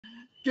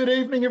Good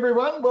evening,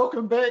 everyone.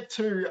 Welcome back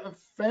to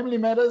Family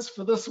Matters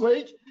for this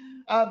week.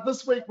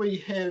 This week we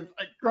have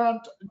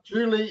Grant,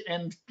 Julie,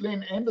 and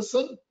Glen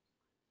Anderson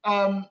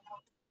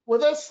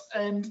with us,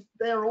 and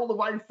they're all the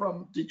way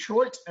from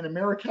Detroit in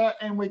America.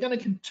 And we're going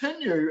to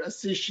continue a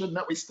session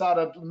that we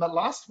started in the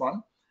last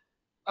one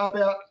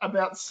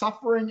about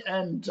suffering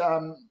and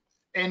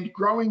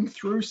growing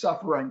through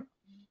suffering.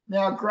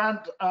 Now,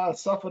 Grant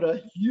suffered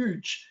a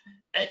huge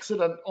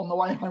accident on the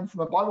way home from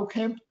a Bible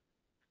camp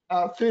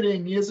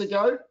 13 years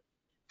ago.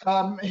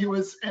 He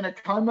was in a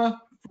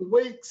coma for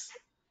weeks.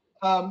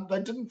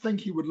 They didn't think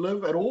he would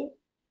live at all,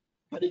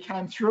 but he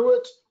came through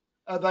it.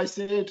 They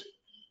said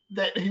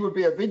that he would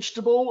be a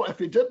vegetable if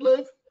he did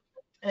live.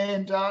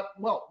 And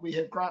well, we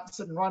have Grant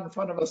sitting right in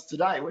front of us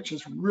today, which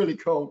is really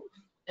cool,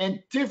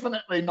 and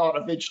definitely not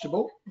a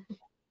vegetable.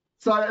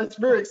 So it's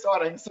very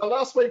exciting. So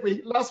last week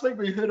we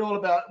heard a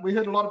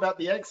lot about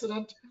the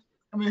accident,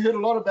 and we heard a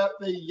lot about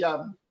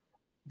the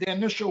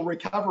initial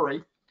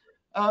recovery.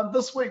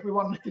 This week we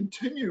want to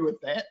continue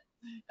with that,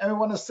 and we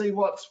want to see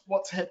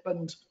what's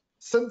happened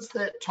since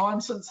that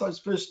time, since those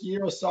first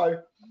year or so,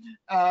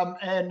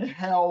 and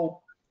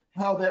how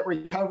that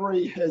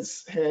recovery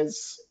has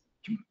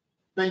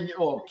been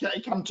or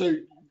come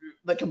to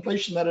the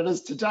completion that it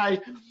is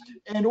today,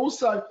 and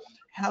also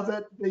how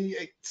that the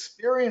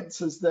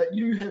experiences that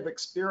you have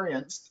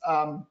experienced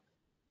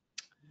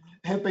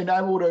have been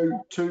able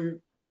to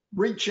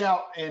reach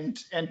out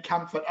and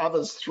comfort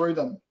others through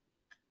them.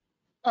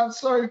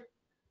 So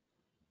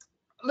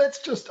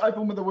let's just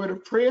open with a word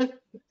of prayer,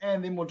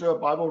 and then we'll do a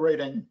Bible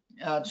reading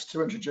just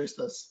to introduce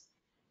this.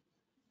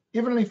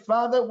 Heavenly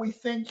Father, we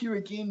thank you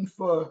again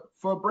for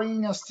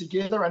bringing us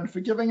together and for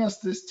giving us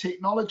this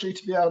technology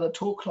to be able to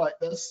talk like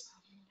this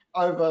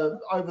over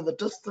the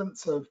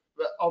distance of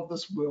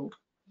this world.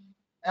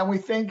 And we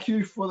thank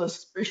you for this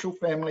special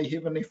family,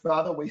 Heavenly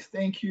Father. We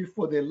thank you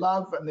for their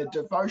love and their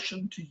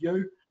devotion to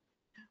you.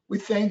 We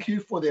thank you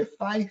for their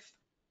faith,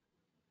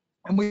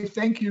 and we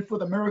thank you for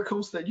the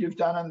miracles that you've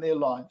done in their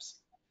lives.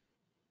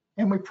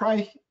 And we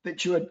pray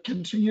that you would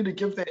continue to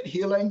give that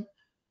healing,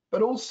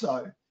 but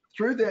also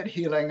through that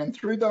healing and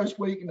through those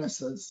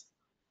weaknesses,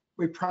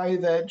 we pray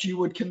that you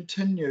would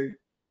continue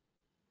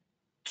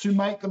to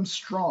make them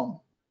strong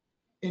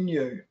in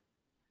you,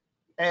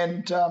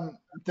 and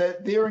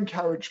that their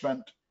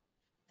encouragement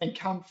and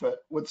comfort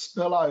would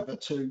spill over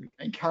to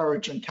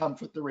encourage and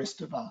comfort the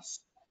rest of us.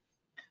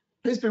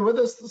 Please be with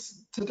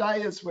us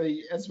today as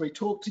we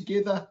talk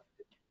together.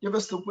 Give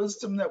us the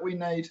wisdom that we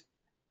need.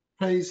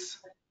 Please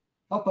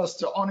help us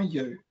to honor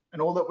you in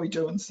all that we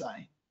do and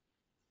say.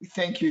 We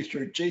thank you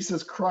through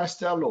Jesus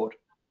Christ our Lord.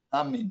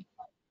 Amen.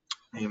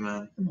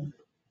 Amen.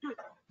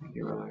 Thank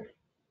you, Lord.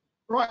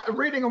 Right, a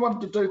reading I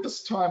wanted to do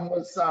this time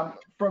was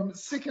from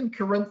 2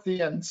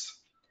 Corinthians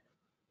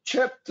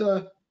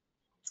chapter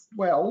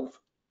 12,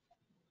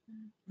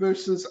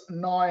 verses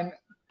 9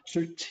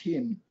 to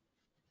 10.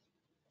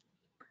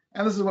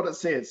 And this is what it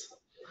says.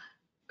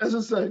 This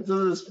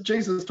is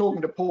Jesus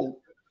talking to Paul.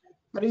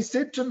 But he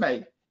said to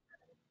me,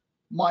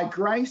 "My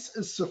grace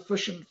is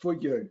sufficient for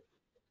you,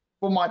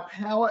 for my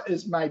power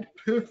is made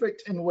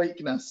perfect in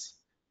weakness.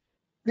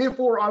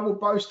 Therefore I will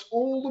boast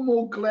all the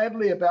more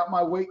gladly about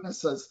my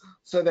weaknesses,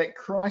 so that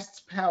Christ's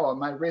power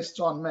may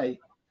rest on me.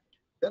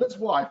 That is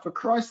why, for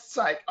Christ's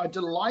sake, I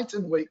delight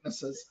in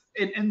weaknesses,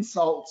 in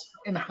insults,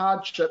 in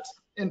hardships,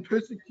 in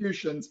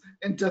persecutions,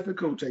 in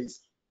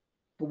difficulties.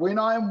 For when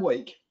I am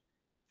weak,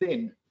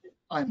 then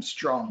I am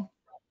strong."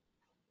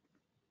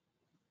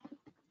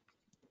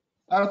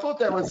 And I thought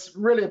that was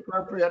really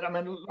appropriate. I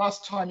mean,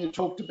 last time you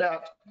talked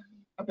about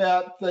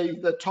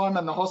the time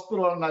in the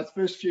hospital in those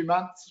first few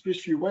months,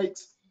 first few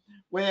weeks,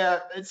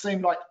 where it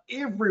seemed like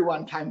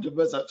everyone came to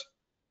visit.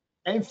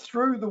 And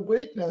through the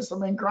weakness, I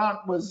mean, Grant,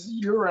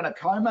 you were in a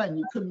coma and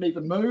you couldn't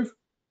even move.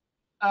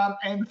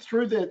 And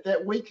through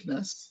that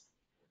weakness,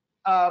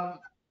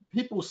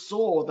 people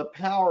saw the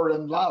power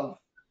and love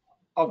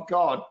of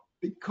God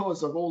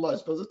because of all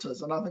those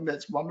visitors. And I think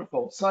that's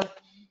wonderful. So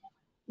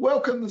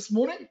welcome this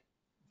morning,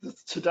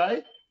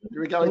 today.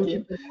 Here we go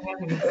again.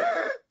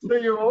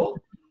 To you all.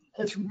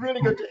 It's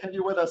really good to have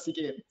you with us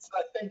again. So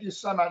thank you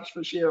so much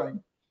for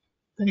sharing.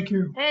 Thank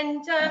you.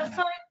 And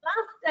so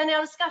in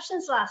our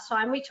discussions last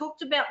time, we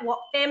talked about what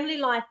family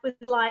life was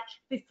like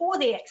before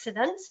the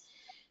accident.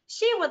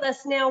 Share with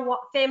us now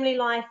what family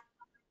life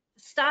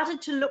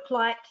started to look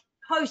like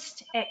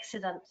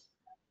post-accident.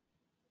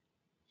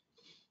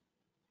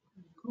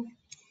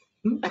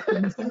 Well,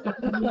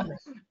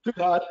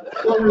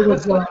 it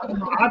was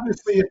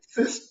obviously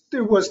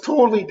it was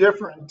totally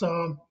different.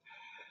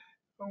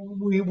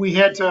 We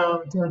had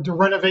to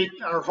renovate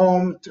our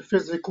home to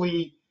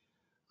physically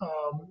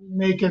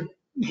make it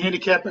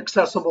handicap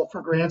accessible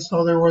for Grant.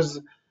 So there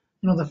was,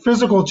 the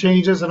physical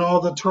changes and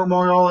all the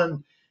turmoil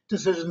and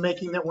decision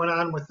making that went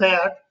on with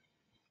that,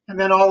 and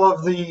then all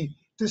of the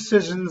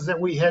decisions that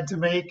we had to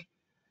make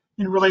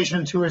in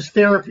relation to his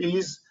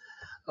therapies.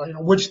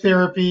 Which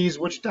therapies,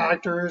 which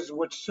doctors,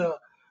 which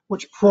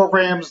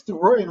programs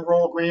to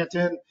enroll Grant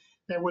in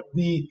that would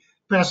be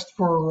best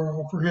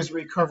for his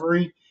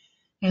recovery.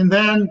 And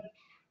then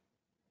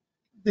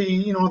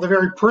the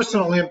very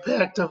personal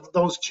impact of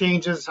those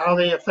changes, how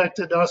they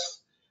affected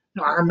us,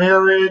 our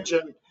marriage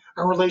and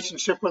our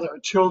relationship with our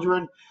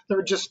children. There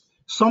were just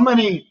so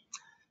many,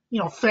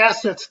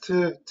 facets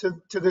to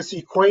this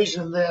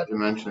equation that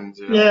Dimensions,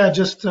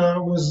 just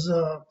was,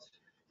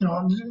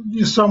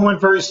 some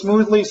went very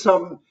smoothly,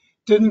 some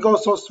didn't go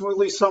so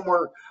smoothly, some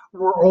were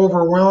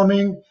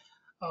overwhelming.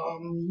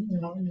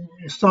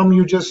 Some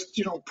you just,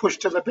 push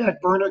to the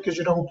back burner because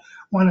you don't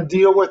want to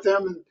deal with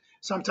them. And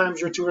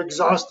sometimes you're too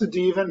exhausted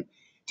to even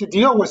to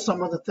deal with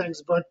some of the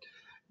things, but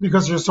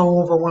because they're so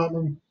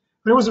overwhelming.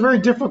 But it was a very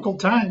difficult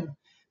time.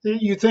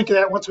 You think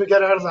that once we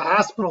got out of the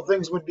hospital,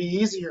 things would be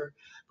easier,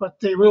 but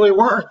they really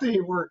weren't.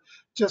 They were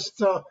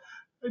just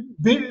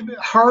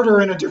harder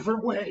in a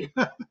different way.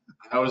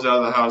 I was out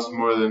of the house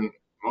more than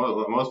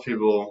most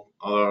people,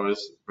 although it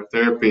was for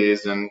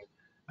therapies, and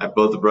I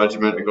built a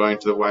regiment of going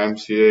to the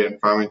YMCA in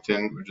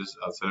Farmington, which is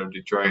outside of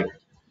Detroit,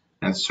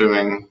 and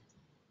swimming.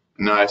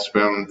 Now I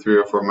swim 3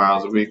 or 4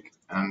 miles a week,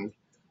 and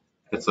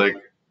it's like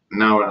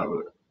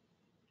now,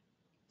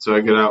 so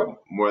I get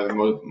out more than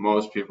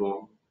most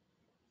people.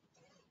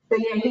 So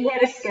yeah, he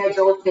had a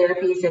schedule of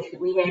therapies that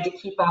we had to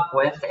keep up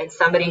with, and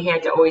somebody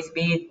had to always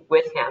be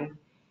with him.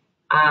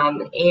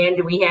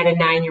 And we had a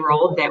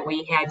 9-year-old that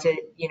we had to,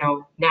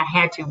 not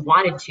had to,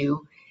 wanted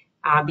to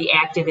be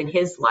active in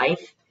his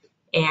life.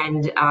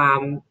 And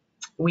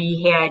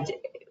we had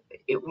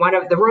one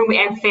of the room,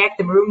 in fact,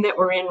 the room that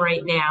we're in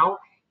right now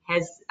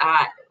was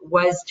a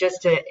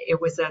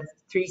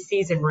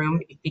 3-season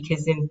room,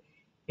 because in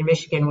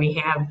Michigan we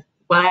have,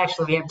 well,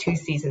 actually we have 2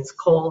 seasons,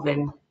 cold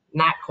and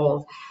not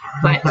cold.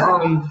 But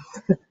yeah,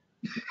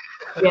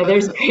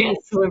 there's Grant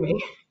swimming.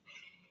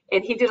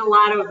 And he did a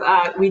lot of,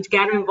 we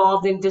got him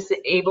involved in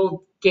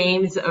disabled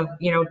games of,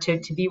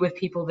 to be with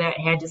people that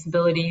had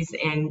disabilities,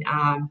 and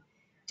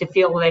to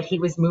feel that he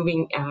was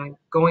moving,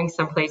 going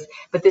someplace.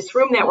 But this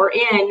room that we're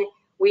in,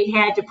 we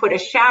had to put a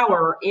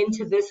shower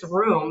into this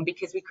room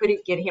because we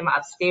couldn't get him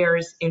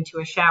upstairs into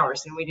a shower.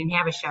 So we didn't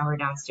have a shower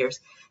downstairs.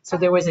 So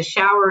there was a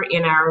shower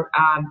in our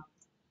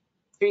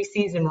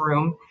 3-season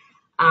room,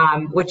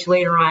 which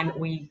later on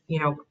we,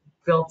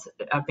 built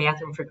a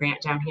bathroom for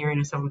Grant down here in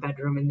his own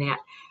bedroom and that.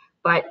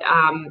 But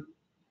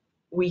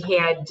we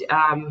had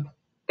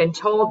been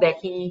told that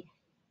he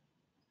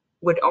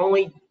would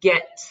only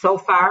get so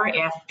far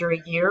after a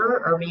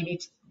year, or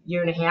maybe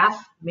year and a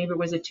half. Maybe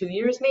was it 2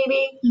 years?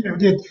 Maybe.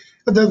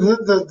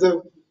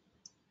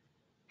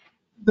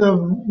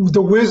 The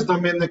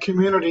wisdom in the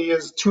community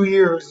is 2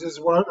 years is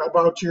what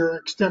about your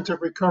extent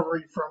of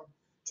recovery from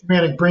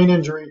traumatic brain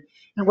injury,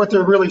 and what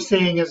they're really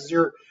saying is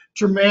your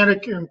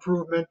dramatic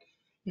improvement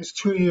is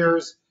 2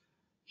 years,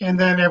 and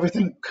then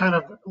everything kind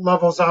of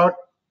levels out.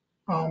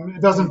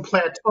 It doesn't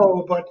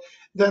plateau, but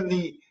then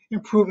the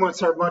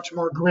improvements are much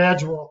more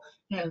gradual,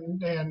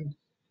 and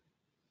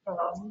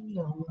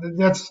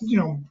that's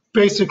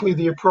basically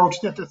the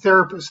approach that the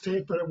therapists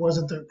take, but it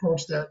wasn't the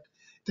approach that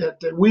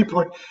we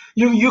put.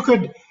 You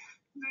could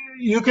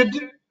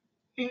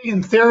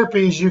in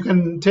therapies you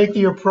can take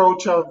the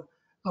approach of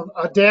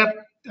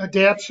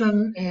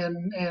adaptation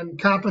and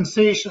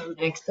compensation,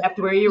 And accept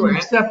where you were.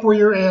 Accept where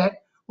you're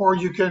at, or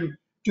you can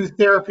do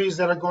therapies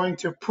that are going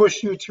to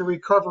push you to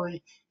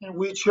recovery. And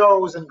we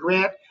chose, and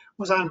Grant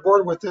was on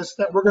board with this,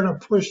 that we're going to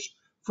push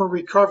for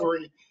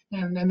recovery.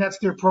 And that's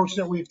the approach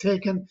that we've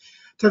taken,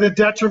 to the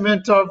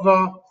detriment of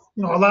a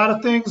lot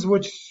of things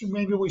which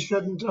maybe we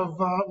shouldn't have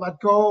let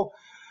go,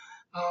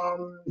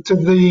 to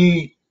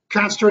the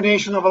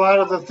consternation of a lot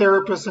of the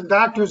therapists and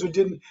doctors who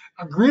didn't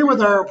agree with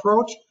our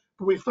approach,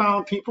 but we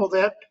found people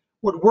that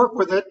would work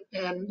with it,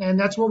 and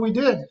that's what we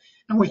did.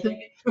 And we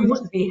think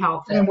Proved to be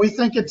helpful. And we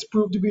think it's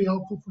proved to be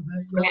helpful for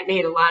that. Grant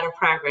made a lot of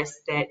progress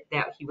that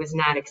he was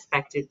not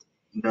expected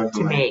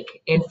Definitely. to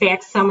make. In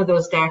fact, some of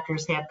those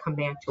doctors have come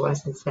back to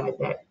us and said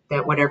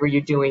that whatever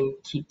you're doing,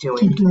 keep doing.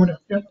 Keep doing it.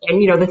 Yep.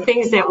 And the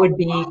things that would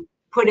be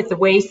put at the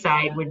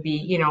wayside would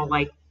be,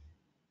 like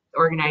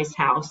organized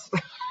house,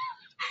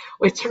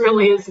 which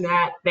really is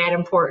not that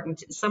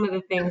important. Some of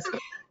the things,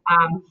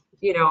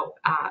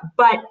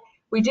 but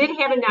we did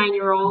have a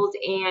 9-year-old,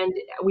 and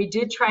we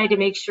did try to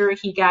make sure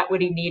he got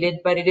what he needed,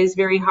 but it is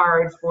very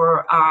hard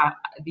for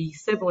the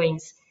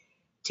siblings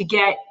to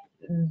get,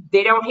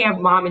 they don't have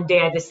mom and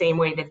dad the same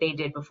way that they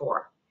did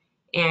before.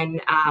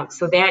 And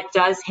so that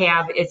does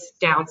have its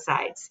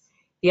downsides.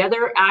 The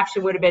other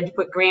option would have been to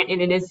put Grant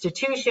in an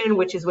institution,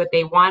 which is what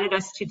they wanted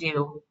us to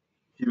do.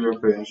 You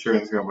work for the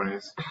insurance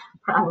companies.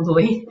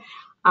 Probably.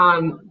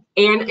 And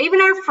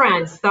even our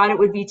friends thought it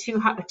would be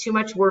too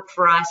much work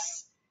for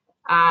us.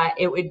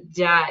 It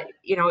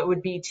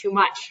would be too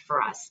much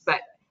for us,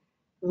 but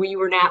we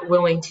were not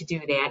willing to do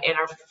that.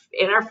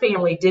 And our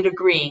family did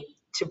agree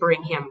to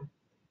bring him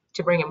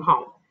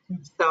home.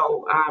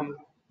 So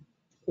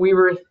we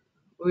were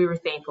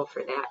thankful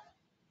for that.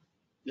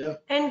 Yeah.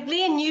 And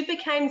Glen, you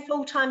became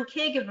full-time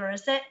caregiver,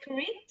 is that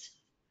correct?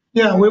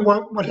 Yeah.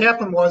 What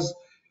happened was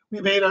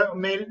we made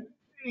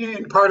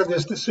in part of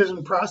this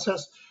decision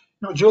process.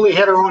 Julie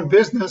had her own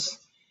business,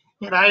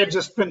 and I had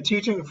just been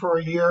teaching for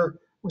a year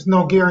with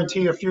no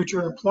guarantee of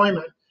future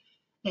employment.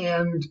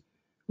 And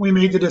we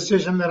made the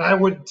decision that I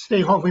would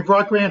stay home. We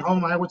brought Grant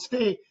home. I would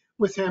stay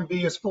with him, be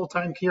his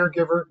full-time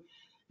caregiver.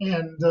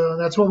 And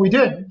that's what we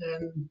did.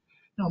 And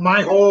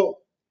my whole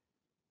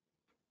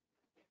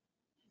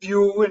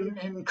view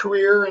and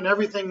career and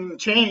everything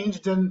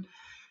changed. And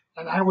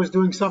I was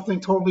doing something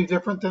totally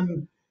different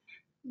than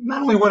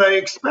not only what I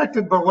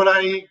expected, but what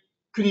I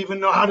could even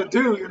know how to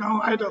do.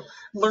 I had to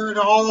learn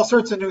all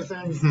sorts of new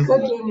things.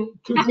 Cooking.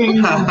 Cooking,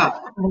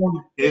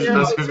 He's the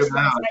best cook in the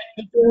house.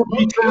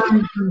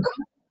 return,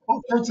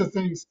 all sorts of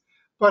things.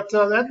 But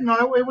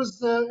it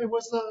was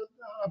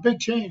a big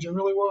change. It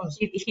really was.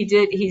 He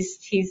did. He's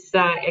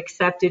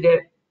accepted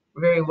it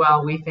very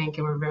well, we think,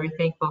 and we're very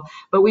thankful.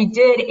 But we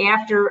did,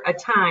 after a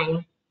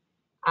time,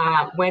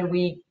 when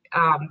we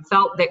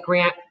felt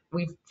that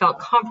we felt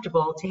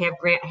comfortable to have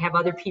Grant have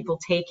other people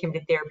take him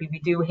to therapy. We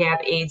do have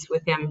aides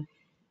with him,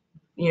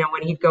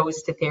 when he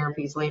goes to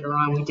therapies later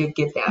on. We did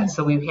get that.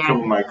 So we've A had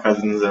couple of my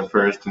cousins at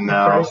first, and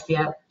now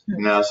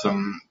yeah,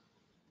 some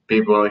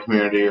people in the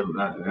community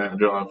don't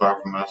live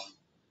far from us.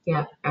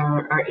 yeah,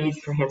 our aides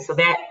for him. So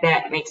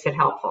that makes it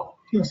helpful.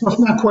 Yeah, so it's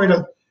not quite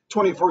a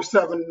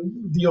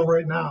 24/7 deal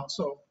right now.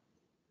 So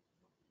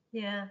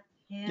Yeah.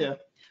 Yeah.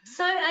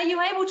 So are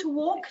you able to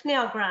walk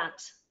now, Grant?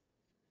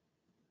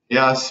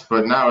 Yes,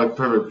 but not with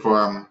perfect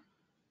form,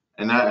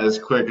 and not as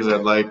quick as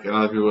I'd like, and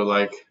other people would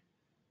like.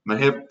 My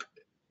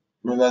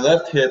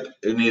left hip,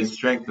 it needs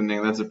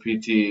strengthening. That's a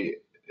PT,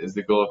 is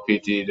the goal of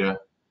PT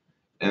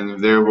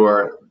and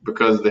therefore,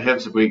 because of the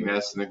hips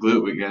weakness and the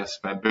glute weakness,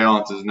 my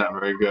balance is not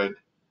very good.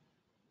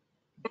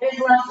 His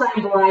left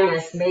side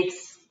blindness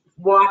makes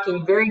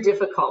walking very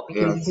difficult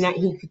because Yeah.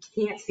 he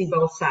can't see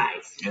both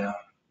sides. Yeah.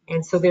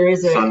 And so there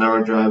is So I'll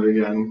never drive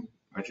again,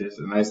 which is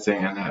a nice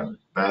thing and a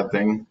bad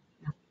thing.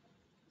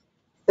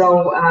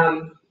 So,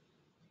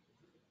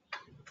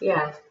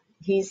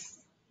 he's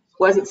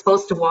wasn't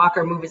supposed to walk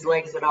or move his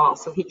legs at all.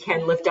 So he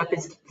can lift up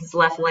his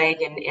left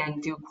leg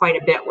and do quite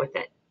a bit with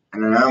it.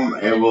 And I'm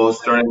able,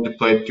 starting to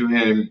play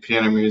two-handed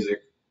piano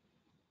music.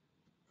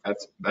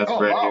 That's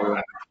brand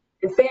new.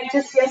 In fact,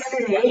 just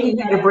yesterday he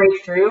had a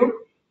breakthrough.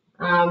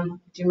 Do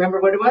you remember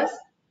what it was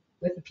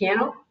with the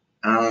piano?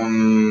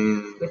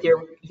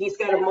 He's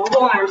got a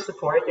mobile arm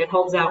support that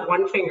holds out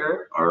one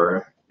finger.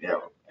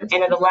 And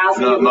it allows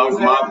me to move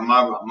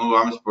my mobile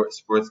arm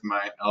supports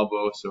my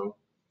elbow, so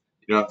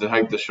you don't have to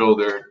hike the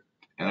shoulder,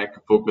 and I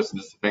can focus on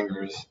just the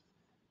fingers,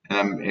 and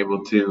I'm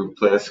able to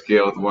play a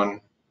scale with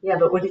one. Yeah,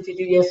 but what did you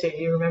do yesterday?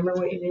 Do you remember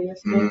what you did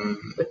yesterday?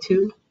 With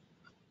two?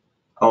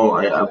 Oh,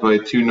 I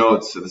played two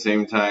notes at the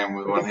same time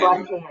with one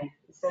hand. Left hand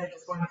instead of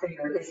just one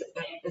finger.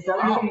 His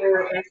other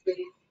finger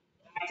actually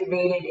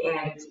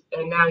activated,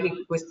 and now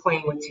he was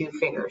playing with two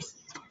fingers.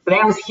 But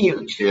that was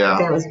huge.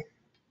 Yeah.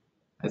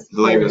 That's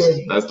the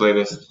latest. That's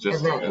latest,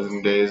 just event. as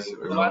in days.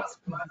 Well,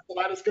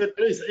 that's good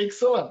news.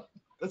 Excellent.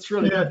 That's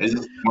really good. It's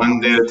just one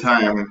day at a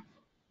time.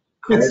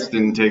 Christ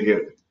didn't take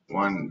it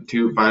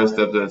 5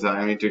 steps at a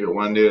time. He took it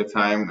one day at a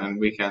time, and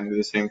we can do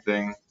the same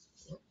thing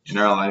in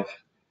our life.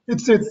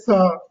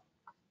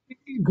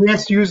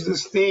 Grant's used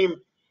this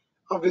theme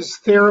of his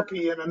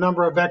therapy in a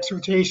number of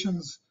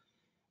exhortations,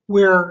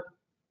 where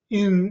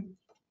in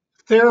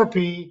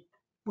therapy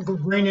with a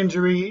brain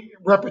injury,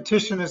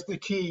 repetition is the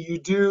key. You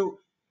do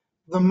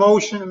the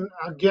motion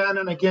again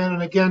and again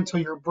and again till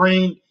your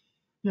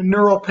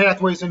neural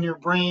pathways in your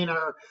brain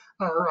are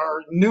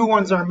new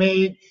ones are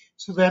made,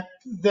 so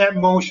that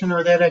motion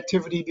or that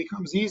activity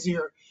becomes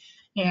easier.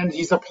 And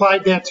he's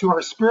applied that to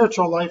our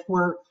spiritual life,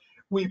 where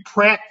we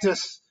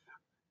practice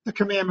the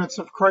commandments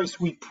of Christ.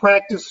 We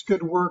practice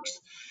good works.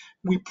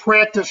 We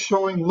practice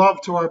showing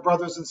love to our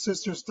brothers and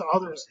sisters, to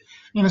others.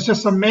 And it's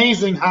just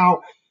amazing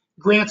how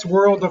Grant's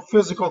world of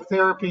physical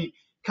therapy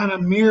kind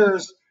of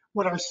mirrors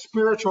what our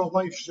spiritual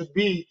life should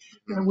be.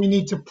 And we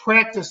need to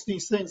practice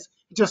these things.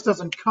 It just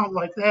doesn't come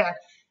like that.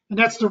 And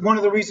that's one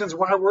of the reasons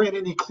why we're in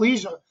an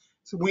ecclesia.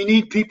 So we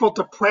need people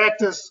to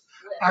practice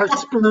our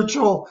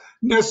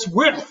spiritualness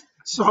with.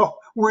 So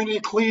we're in an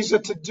ecclesia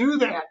to do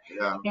that.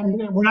 Yeah.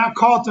 And we're not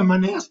called to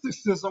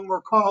monasticism.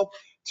 We're called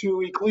to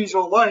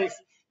ecclesial life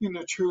in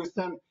the truth.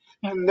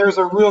 And there's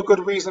a real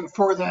good reason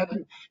for that.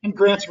 And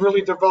Grant's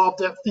really developed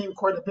that theme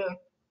quite a bit.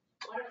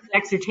 One of his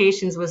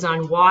exhortations was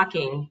on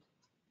walking.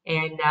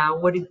 And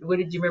what did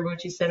you remember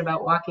what you said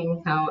about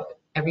walking? How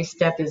every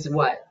step is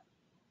what?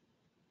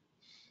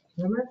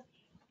 Remember?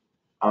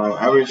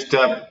 Every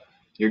step,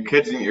 you're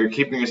keeping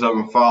yourself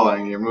from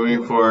falling. You're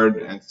moving forward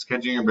and it's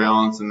catching your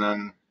balance, and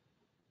then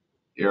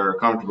you're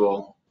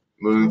comfortable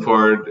moving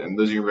forward and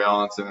losing your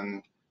balance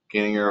and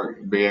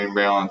gaining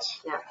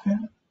balance. Yeah.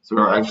 So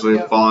we're actually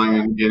falling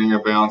and gaining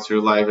our balance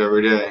through life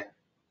every day.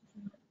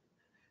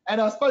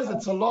 And I suppose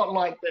it's a lot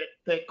like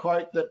that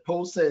quote that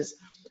Paul says,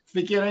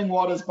 forgetting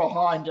what is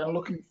behind and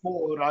looking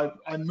forward.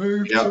 I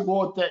move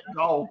toward that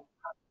goal.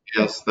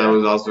 Yes, that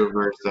was also a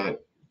verse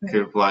that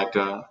could apply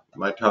to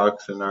my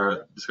talks and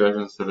our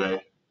discussions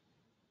today.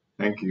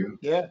 Thank you.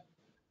 Yeah.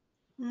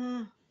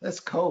 That's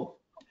cool.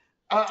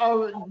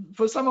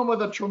 For someone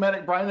with a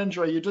traumatic brain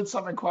injury, you did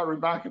something quite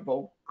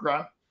remarkable,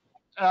 Grant.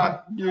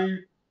 What?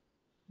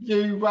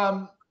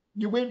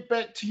 You went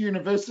back to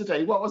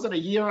university. What was it? A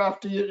year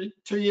after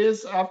 2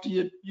 years after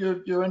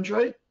your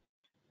injury,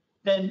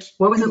 and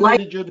What was it like,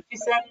 completed your. you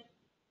said?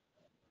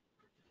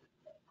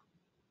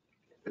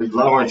 It was a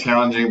lot more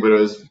challenging, but it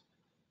was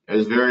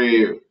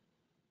very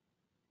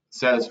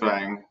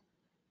satisfying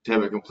to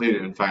have it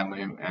completed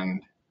finally.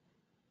 And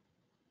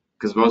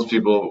because most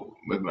people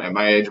with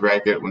my age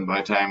bracket, when by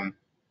the time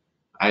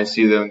I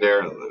see them,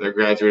 they're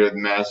graduated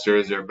with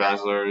masters or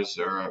bachelors,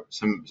 or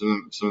some of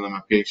them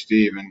a PhD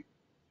even.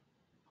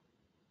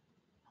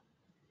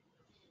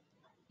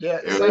 Yeah.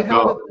 It So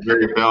how felt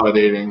very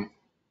validating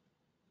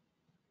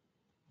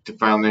to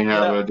finally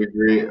have Yeah. a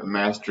degree, a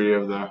mastery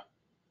of the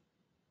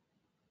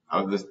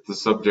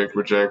subject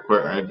which I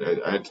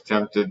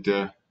attempted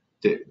to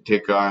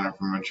take on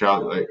from a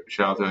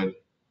childhood.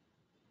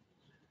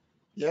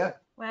 Yeah.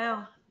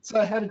 Wow.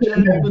 So how did He you?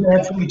 had to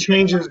actually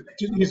change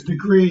his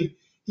degree.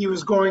 He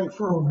was going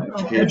for an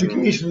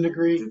education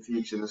degree, to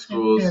teach in the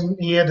schools. and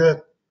he had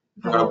to,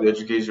 Drop the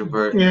education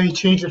part. yeah, he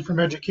changed it from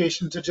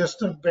education to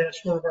just a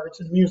Bachelor of Arts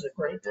in Music,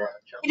 right?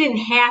 He didn't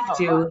have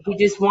to. He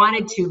just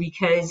wanted to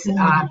because He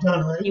wanted to get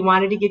done, right? he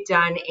wanted to get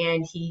done,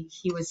 and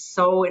he was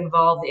so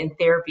involved in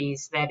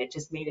therapies that it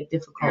just made it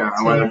difficult. Yeah,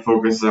 I wanted to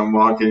focus on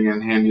walking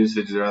and hand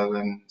usage rather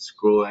than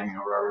schooling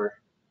or whatever.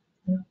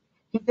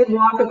 He did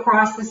walk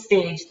across the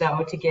stage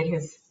though to get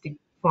his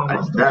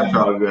diploma. That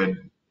felt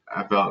good.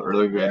 I felt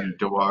really good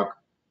to walk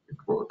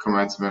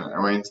commencement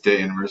at Wayne State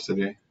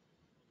University.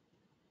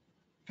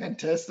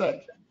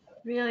 Fantastic.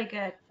 Really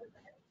good.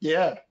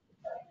 Yeah.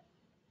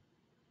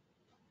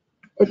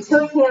 It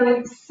took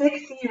him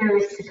 6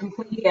 years to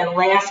complete that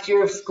last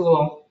year of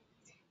school.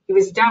 He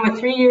was done with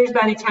 3 years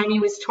by the time he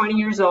was 20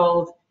 years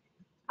old,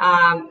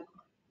 and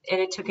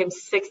it took him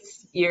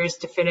 6 years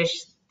to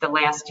finish the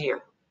last year.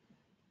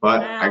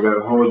 But Wow. I got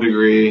a whole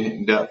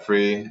degree, debt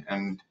free,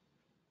 and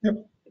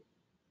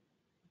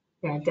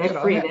Yeah,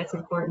 debt free, that's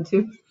important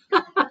too.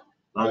 a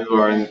lot of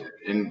people are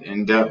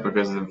in debt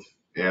because of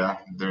their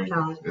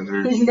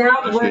He's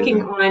now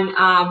working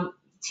on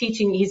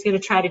teaching. He's going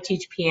to try to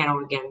teach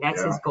piano again.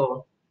 That's his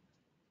goal.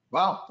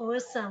 Wow.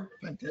 Awesome.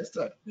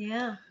 Fantastic.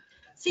 Yeah.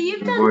 So you've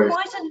Good done voice.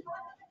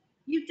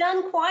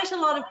 quite a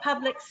lot of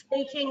public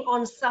speaking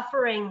on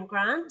suffering,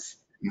 Grant.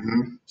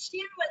 Mm-hmm.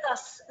 Share with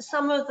us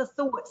some of the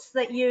thoughts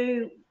that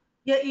you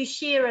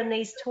share in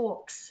these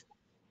talks.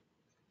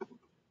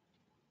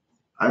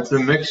 It's a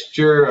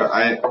mixture.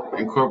 I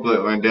incorporate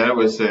what my dad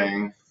was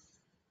saying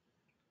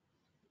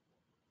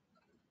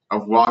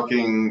of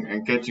walking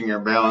and catching our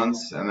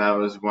balance, and that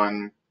was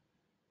one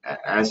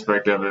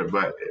aspect of it.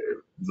 But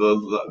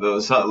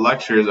the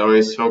lecture is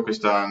always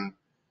focused on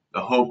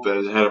the hope that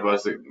is ahead of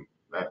us,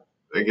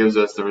 that gives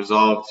us the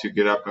resolve to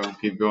get up and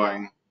keep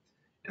going,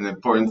 and the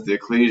importance of the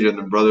ecclesia and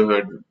the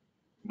brotherhood,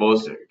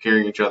 both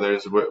carrying each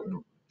other's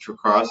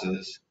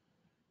crosses.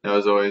 That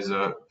was always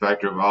a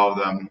factor of all of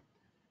them.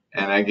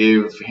 And I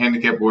gave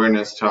handicap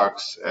awareness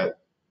talks at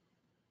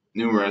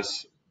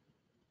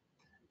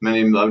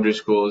many elementary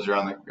schools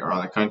around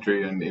the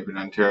country and even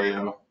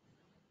Ontario.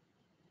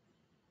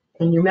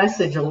 And your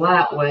message a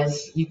lot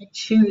was you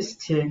choose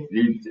to.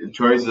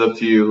 Choice is up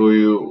to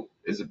you.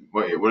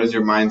 What is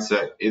your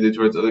mindset, either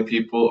towards other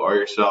people or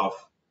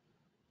yourself?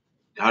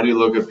 How do you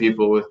look at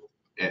people with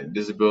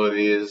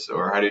disabilities,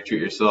 or how do you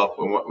treat yourself?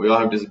 We all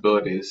have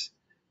disabilities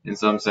in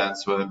some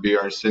sense, whether it be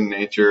our sin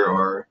nature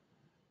or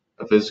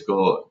a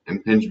physical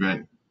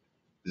impingement.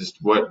 Just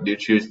what do you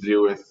choose to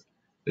do with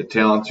the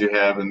talents you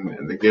have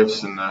and the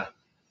gifts and the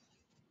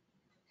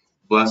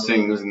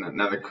blessings and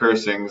not the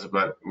cursings,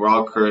 but we're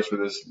all cursed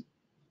with this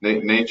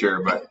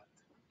nature. But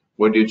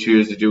what do you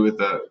choose to do with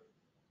the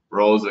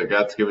roles that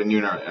God's given you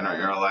in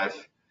our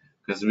life?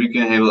 Because we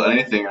can handle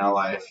anything in our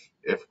life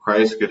if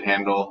Christ could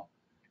handle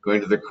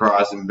going to the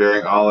cross and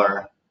bearing all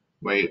our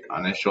weight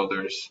on his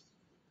shoulders.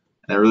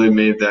 And it really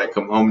made that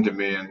come home to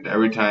me. And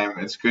every time,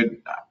 it's good.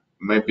 It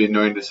might be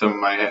annoying to some of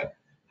my head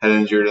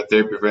injured and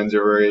therapy friends who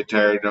are very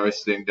tired and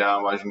always sitting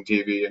down watching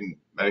TV and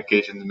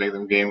medications make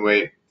them gain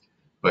weight.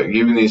 But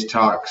giving these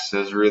talks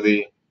has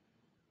really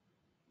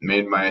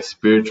made my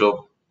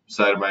spiritual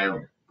side of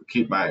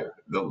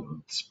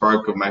the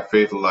spark of my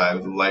faith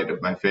alive, the light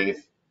of my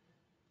faith.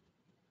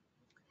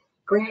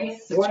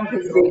 Grant's one of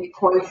his big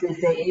points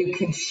is that you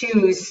can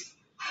choose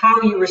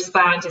how you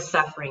respond to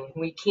suffering.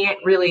 We can't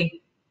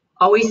really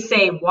always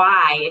say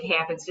why it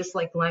happens, just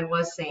like Glen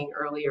was saying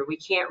earlier. We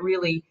can't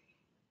really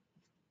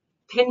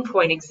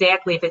pinpoint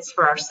exactly if it's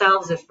for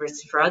ourselves, if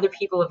it's for other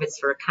people, if it's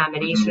for a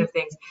combination of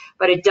things.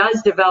 But it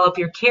does develop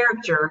your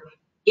character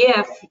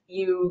if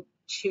you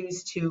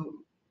choose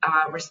to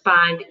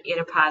respond in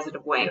a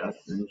positive way. Yes,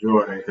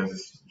 enjoy,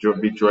 because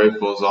be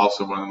joyful is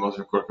also one of the most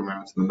important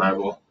commandments in the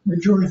Bible.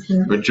 Rejoice.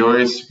 Yeah.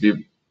 Rejoice,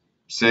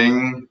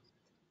 sing,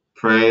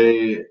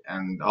 pray,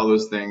 and all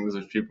those things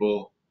which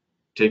people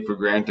take for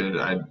granted.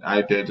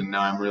 I did, and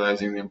now I'm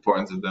realizing the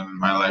importance of them in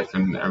my life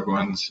and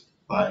everyone's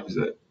lives.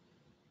 It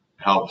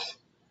helps.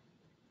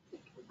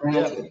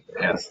 Granted.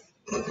 Yes.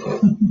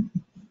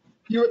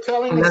 You were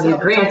telling us Another the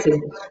other day.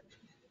 granted.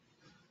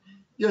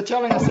 you're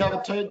telling us the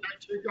other two,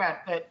 Grant,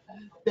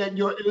 that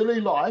your early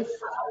life,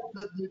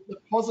 the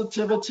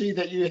positivity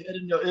that you had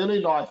in your early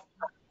life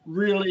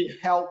really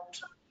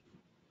helped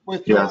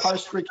with your Yes.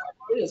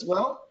 post-recovery as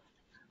well.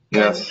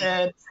 Yes.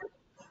 And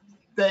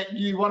that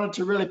you wanted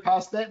to really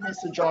pass that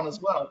message on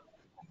as well.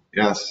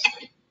 Yes.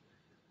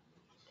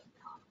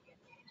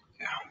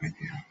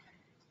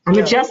 I'm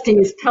adjusting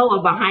his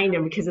pillow behind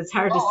him because it's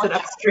hard to sit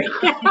up Okay. straight.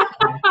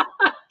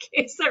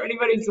 In case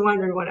anybody's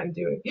wondering what I'm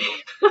doing.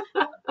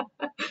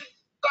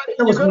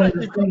 That was one of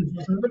You've your got things,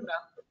 wasn't it?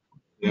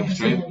 Yeah,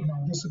 straight.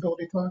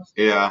 Disability class.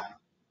 Yeah.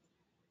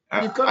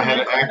 You've got I an had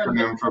an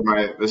acronym. acronym for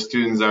the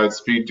students I would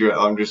speak to at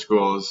elementary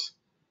schools.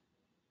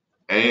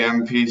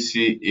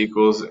 AMPC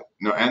equals,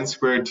 no, N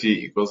squared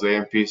T equals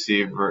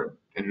AMPC for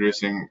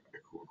introducing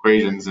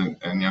equations in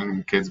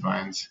young kids'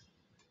 minds.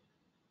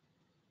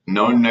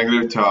 No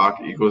negative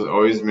talk equals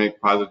always make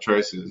positive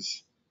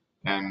choices.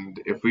 And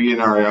if we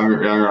in our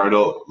younger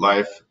adult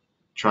life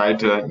try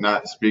to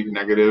not speak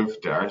negative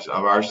of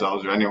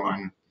ourselves or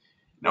anyone,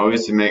 and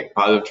always to make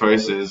positive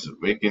choices,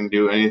 we can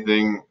do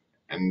anything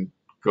and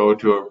go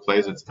to a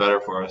place that's better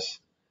for us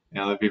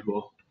and other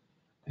people.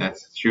 And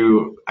it's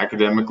true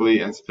academically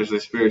and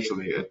especially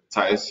spiritually. It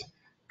ties,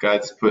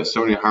 God's put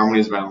so many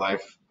harmonies in my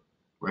life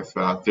with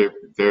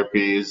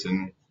therapies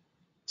and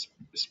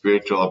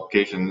spiritual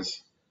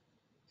applications.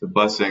 The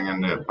blessing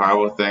and the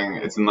powerful thing,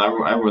 it's in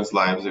everyone's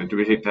lives. Do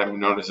we take time to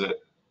notice it?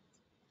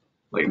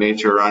 Like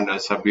nature around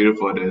us, how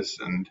beautiful it is,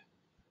 and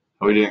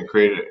how we didn't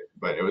create it,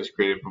 but it was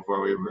created before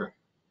we were.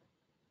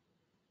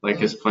 Like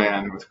His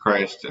plan with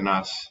Christ and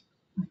us.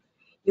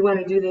 You want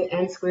to do the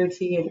N squared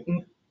T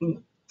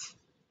and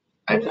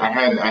I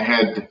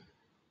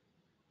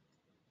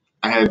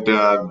had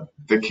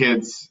the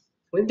kids.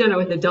 we've done it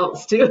with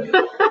adults too.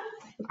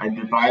 I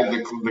divide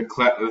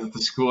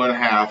the school in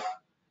half,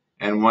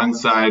 and one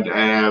side I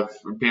have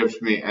repeat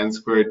after me N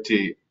squared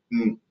T.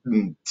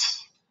 The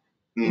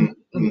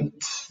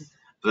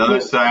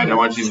other side I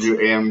want you to do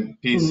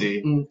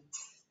AMPC.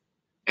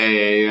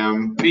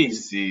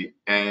 AMPC.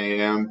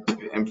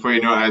 And before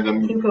you know it, I had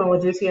them. Keep going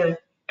with this here.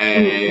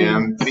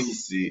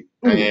 AMPC.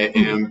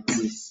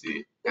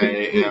 AMPC.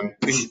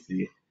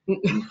 AMPC.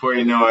 And before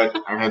you know it,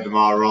 I had them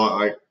all rolling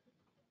like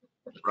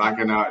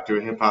rocking out to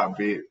a hip hop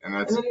beat, and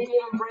that's. And then you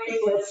gave them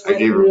bracelets. I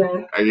gave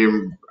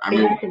them. I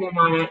made acronym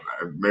on it.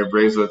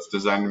 bracelets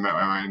designed to match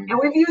my mind. And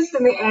we've used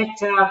them at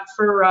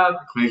for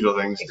Ecclesial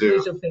things too.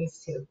 ecclesial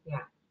things too. Yeah.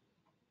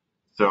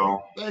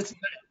 So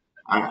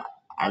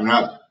I'm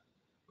not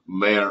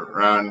laying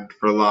around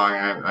for long.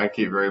 I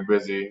keep very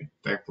busy.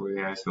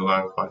 Thankfully, I still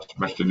have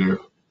much to do,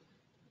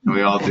 and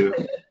we all do.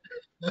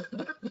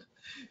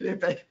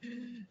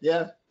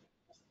 Yeah.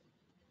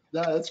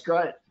 No, that's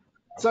great.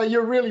 So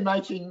you're really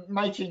making,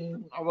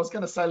 I was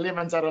going to say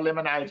lemons out of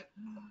lemonade.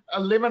 A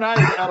lemonade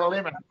out of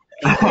lemon.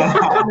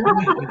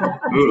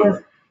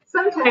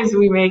 Sometimes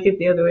we make it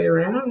the other way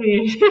around. I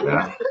mean,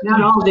 Yeah.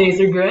 not all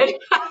days are good.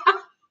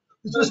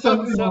 It's just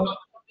Doesn't sound like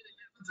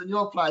lemons in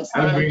your place.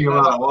 I drink a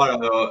lot of water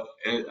though.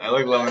 I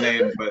like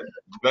lemonade, but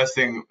the best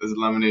thing is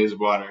lemonade is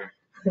water.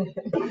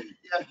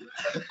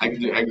 I can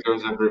do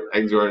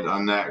exhort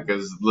on that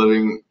because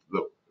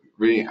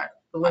reading.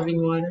 The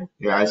living water.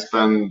 Yeah, I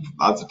spend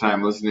lots of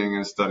time listening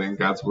and studying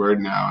God's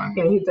word now, and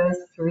Yeah, he does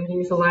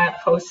readings a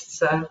lot,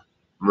 posts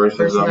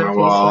verses on my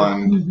wall.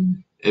 And Mm-hmm.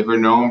 if we're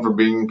known for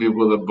being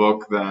people of the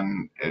book,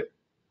 then it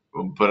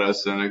will put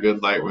us in a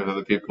good light with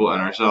other people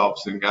and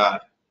ourselves and God.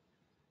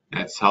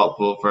 And it's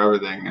helpful for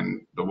everything.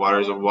 And the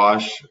waters of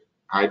wash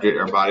hydrate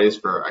our bodies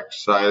for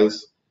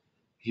exercise,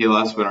 heal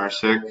us when we're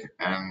sick,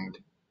 and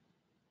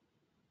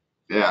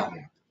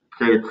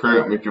create a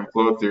current we can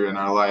flow through in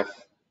our life.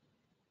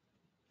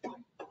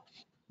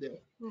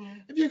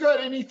 Have you got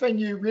anything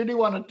you would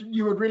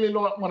really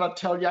want to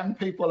tell young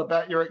people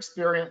about your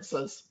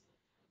experiences,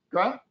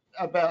 Grant?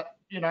 About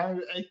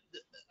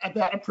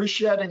about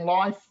appreciating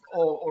life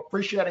or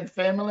appreciating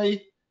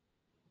family,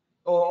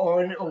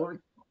 or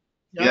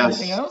Yes.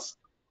 anything else?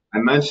 I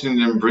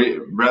mentioned in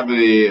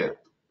brevity,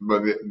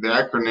 but the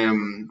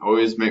acronym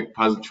always make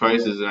positive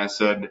choices, and I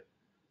said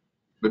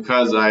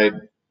because I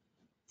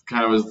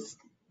kind of was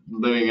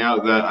living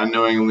out that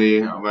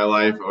unknowingly of my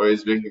life,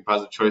 always making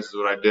positive choices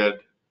what I did.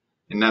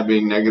 And not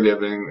being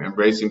negative and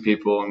embracing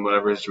people in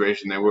whatever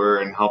situation they were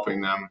and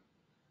helping them.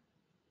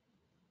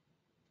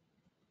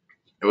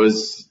 It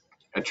was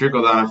a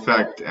trickle-down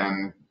effect,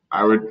 and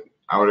I would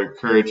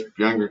encourage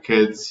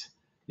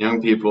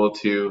young people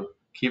to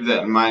keep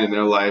that in mind in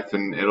their life,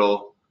 and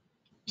it'll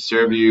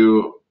serve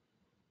you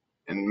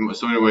in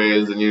so many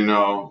ways. And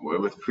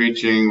with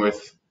preaching,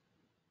 with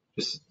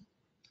just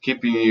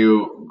keeping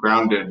you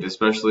grounded,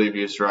 especially if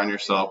you surround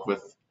yourself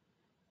with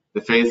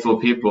the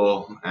faithful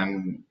people,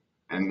 and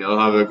you'll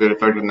have a good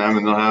effect on them,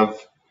 and they'll have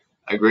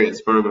a great and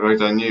supportive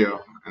effect on you.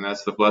 And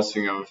that's the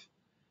blessing of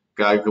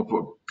God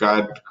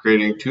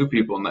creating two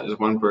people, not just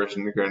one person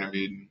in the Garden of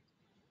Eden.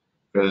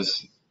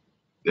 Because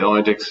it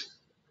only takes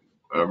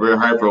very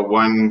hard for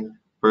one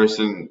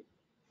person,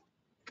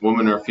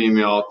 woman or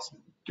female,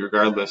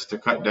 regardless, to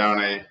cut down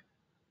a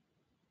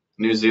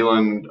New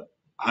Zealand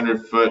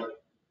 100-foot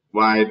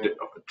wide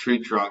tree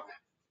trunk.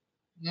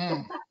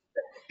 Mm.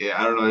 Yeah,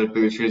 I don't know how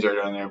big the trees are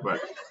down there,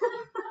 but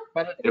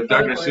But if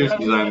Dr. Seuss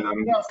designed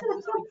them, 1,000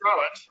 years to grow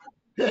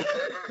it.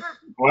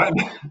 what?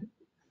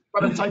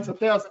 But it takes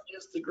 1,000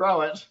 years to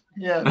grow it.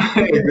 Yeah.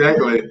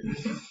 Exactly.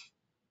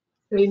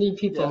 We need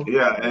people.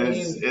 Yeah, and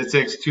it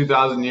takes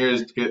 2,000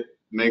 years to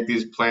make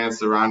these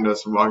plants around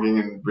us walking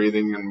and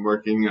breathing and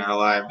working in our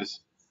lives.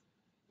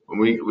 When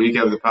we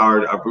have the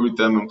power to uproot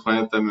them and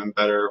plant them in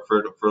better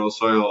fertile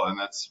soil, and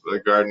that's the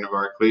garden of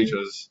our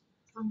collegians.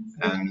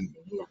 And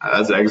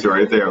that's an exit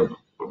right there.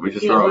 We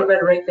just Yeah, wrote we it.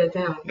 better write that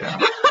down. Yeah.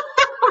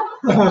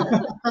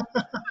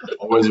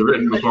 It was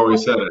written before we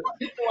said it.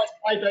 Always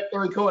play back the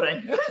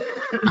recording.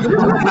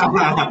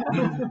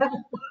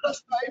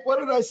 What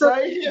did I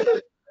say?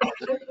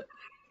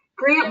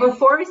 Grant,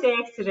 before his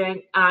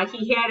accident,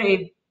 he had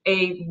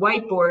a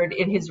whiteboard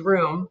in his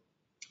room,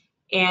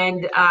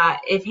 and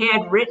it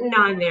had written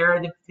on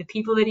there the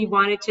people that he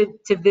wanted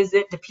to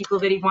visit, the people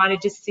that he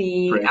wanted to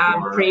see,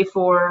 pray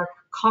for,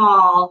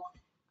 call,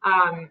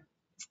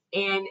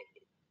 and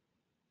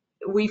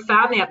we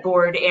found that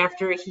board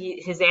after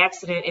his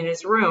accident in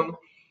his room.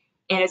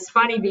 And it's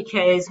funny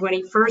because when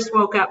he first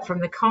woke up from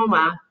the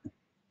coma,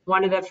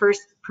 one of the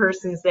first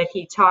persons that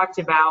he talked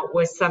about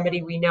was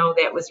somebody we know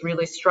that was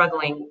really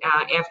struggling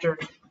after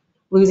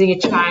losing a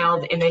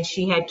child, and then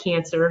she had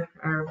cancer,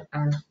 our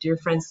dear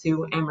friend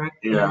Sue Emmerich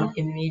in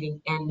the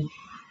meeting. And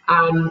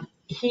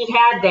he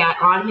had that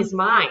on his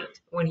mind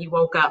when he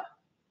woke up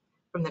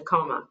from the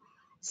coma.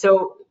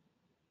 So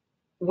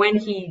when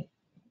he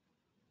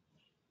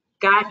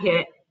got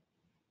hit,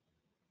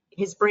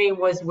 his brain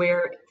was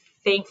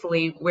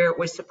thankfully where it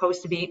was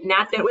supposed to be.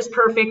 Not that it was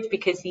perfect,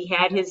 because he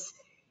had his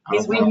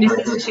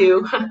weaknesses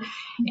too.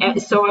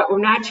 And so we're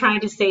not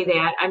trying to say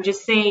that. I'm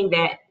just saying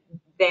that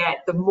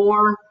the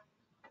more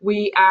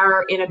we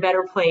are in a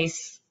better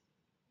place,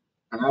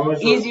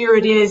 easier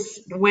it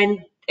is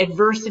when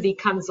adversity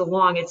comes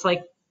along. It's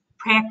like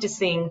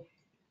practicing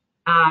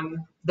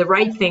the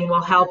right thing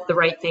will help the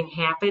right thing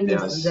happen.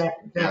 Yes.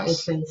 That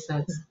makes any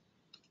sense.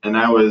 And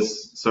I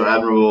was so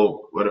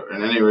admirable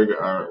in any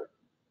regard,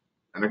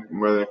 in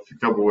more than a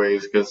couple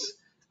ways, because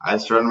I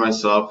surrounded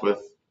myself with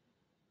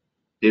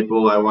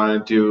people I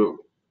wanted to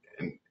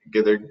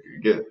get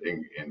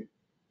and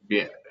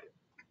be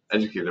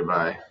educated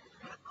by.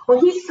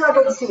 Well, he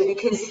struggled too,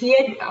 because he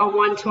had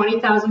won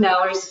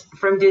 $20,000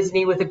 from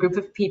Disney with a group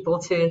of people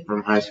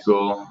from high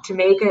school to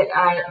make it.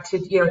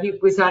 He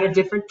was on a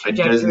different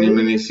trajectory. A Disney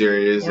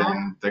miniseries,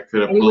 and that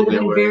could have and pulled me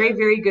away. He would have been very,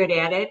 very good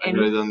at it. I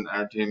could have done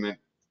entertainment.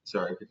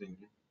 Sorry, continue.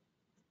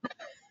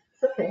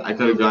 Okay. I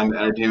could have gone to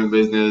entertainment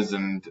business,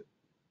 and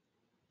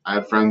I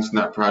had friends in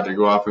that project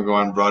go off and go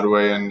on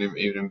Broadway and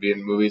even be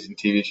in movies and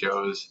TV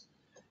shows.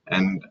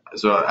 And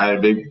so I had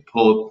a big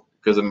pull,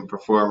 because I'm a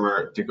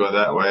performer, to go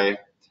that way.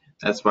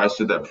 That's why I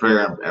stood that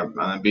prayer on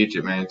the beach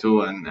at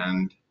Manitoulin,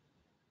 and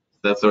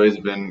that's always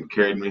been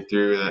carried me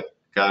through, that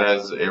God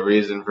has a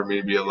reason for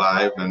me to be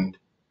alive, and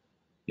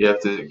you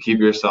have to keep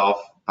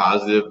yourself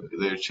positive,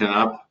 your chin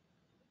up,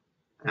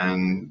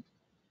 and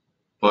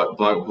plug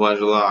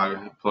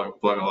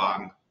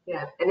along.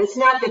 Yeah, and it's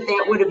not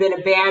that would have been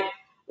a bad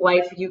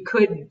life. You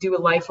could do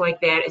a life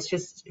like that. It's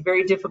just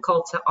very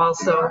difficult to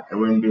also it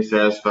wouldn't be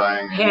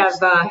satisfying. Have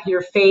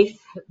your faith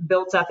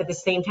built up at the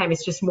same time.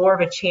 It's just more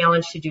of a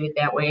challenge to do it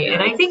that way. Yeah.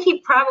 And I think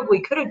he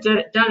probably could have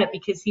done it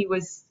because he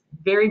was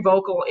very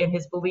vocal in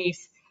his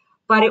beliefs,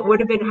 but it would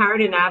have been hard.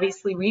 And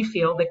obviously we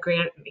feel that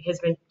Grant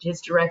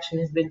his direction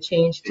has been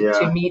changed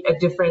to meet a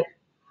different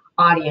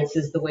audience,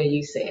 is the way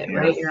you say it,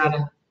 right? You're on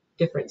a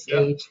different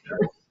stage.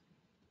 Yeah.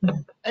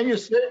 And you're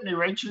certainly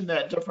reaching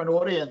that different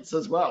audience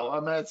as well. I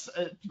mean,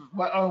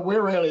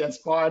 we're really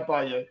inspired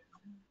by you,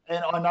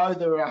 and I know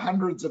there are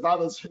hundreds of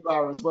others who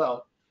are as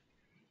well.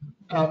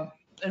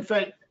 In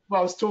fact, I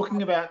was talking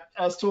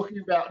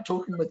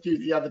with you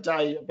the other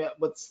day about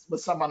with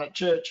someone at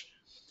church,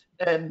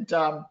 and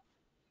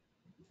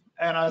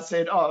I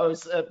said,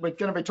 we're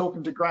going to be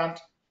talking to Grant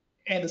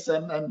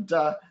Anderson, and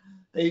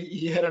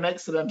he had an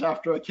accident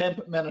after a camp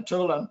at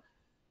Manitoulin,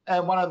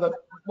 and one of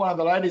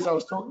the ladies I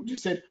was talking to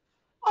said,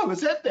 I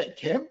was at that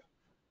camp.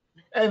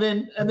 And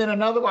then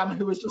another one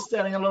who was just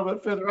standing a little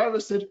bit further over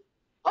said,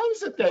 I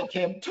was at that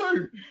camp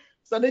too.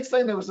 So next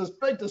thing, there was this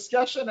big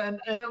discussion, and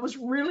it was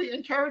really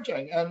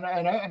encouraging. And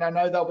I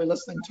know they'll be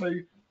listening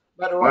to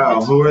later on.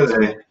 Wow, who were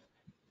they?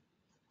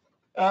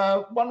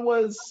 One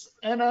was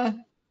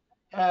Anna,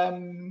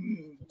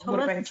 would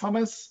have been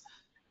Thomas,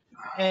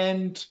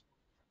 and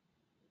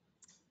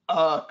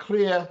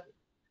Claire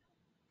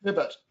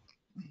Herbert.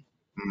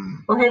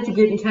 We'll have to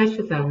get in touch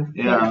with them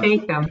Yeah. and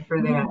thank them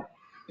for that.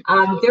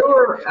 There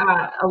were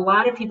a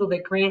lot of people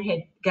that Grant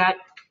had got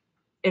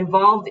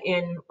involved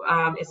in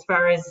as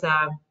far as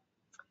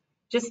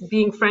just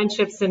being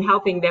friendships and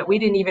helping that we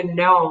didn't even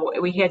know.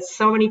 We had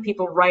so many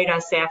people write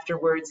us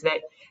afterwards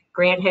that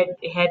Grant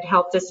had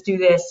helped us do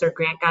this, or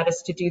Grant got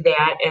us to do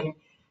that. And,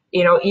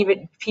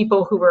 even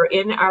people who were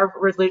in our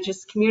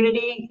religious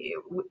community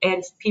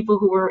and people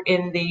who were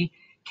in the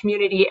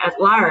community at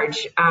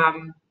large.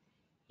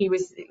 he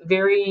was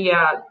very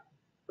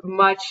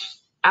much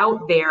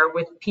out there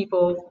with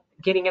people,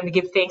 getting them to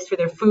give thanks for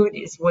their food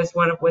was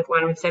one of what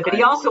one of them said. But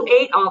he also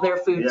ate all their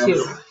food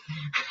too.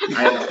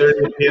 I had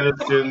 30 piano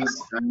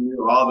students. I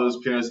knew all those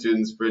piano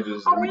students'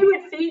 fridges Oh, we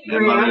would feed and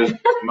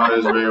Grant.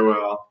 mothers very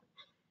well.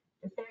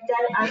 In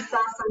fact, I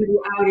saw somebody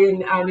out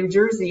in New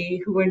Jersey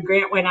who, when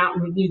Grant went out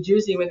in New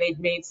Jersey, when they'd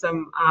made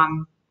some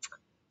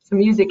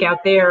music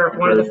out there,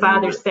 one of the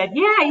fathers said,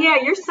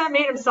 yeah, your son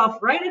made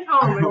himself right at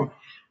home and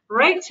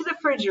right to the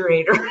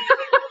refrigerator.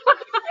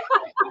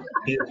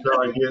 He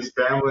felt like he was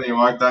family. He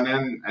walked on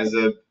in. I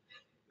said,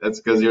 that's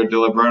because you're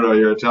Diliberto,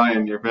 you're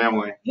Italian, you're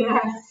family.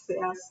 Yes,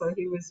 so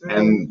he was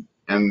really...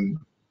 And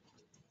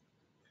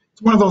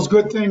It's one of those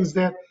good things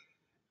that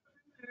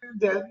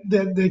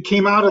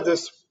came out of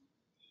this,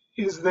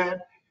 is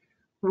that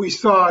we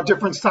saw a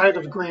different side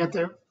of Grant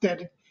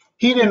that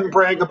he didn't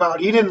brag about,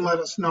 he didn't let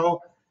us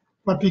know,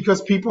 but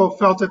because people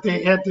felt that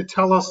they had to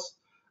tell us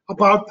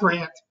about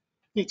Grant,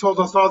 he told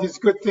us all these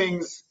good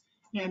things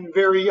and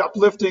very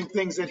uplifting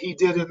things that he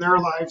did in their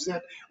lives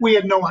that we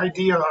had no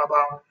idea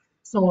about.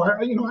 So,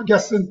 I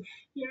guess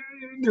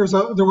there was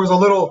a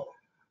little,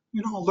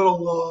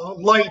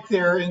 light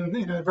there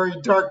in a very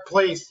dark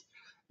place,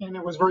 and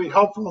it was very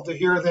helpful to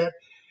hear that.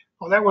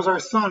 Well, that was our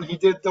son. He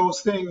did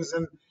those things,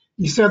 and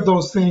he said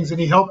those things, and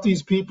he helped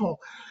these people.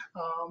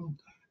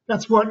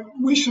 That's what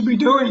we should be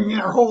doing in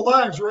our whole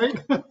lives, right?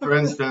 for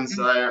instance,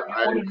 I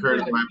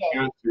encouraged my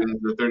piano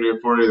students, the 30 or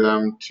 40 of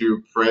them,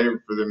 to pray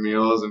for the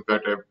meals. In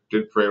fact, I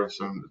did pray with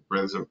some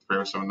of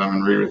them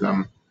and read with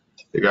them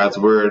the God's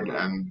word.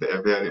 And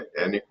if they had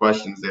any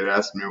questions, they'd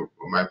ask me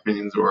what my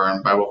opinions were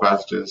on Bible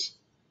passages.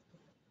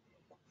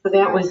 So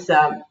that was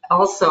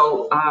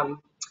also,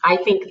 I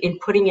think, in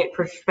putting it in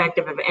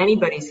perspective of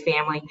anybody's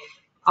family,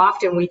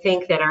 often we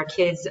think that our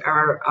kids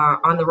are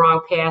on the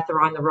wrong path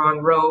or on the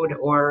wrong road,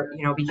 or,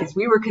 because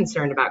we were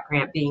concerned about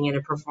Grant being in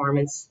a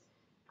performance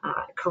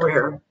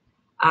career,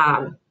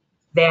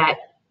 that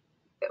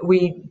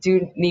we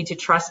do need to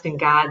trust in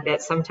God,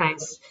 that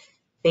sometimes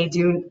they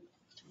do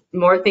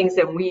more things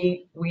than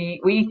we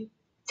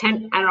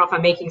tend, I don't know if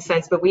I'm making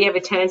sense, but we have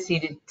a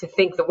tendency to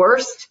think the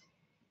worst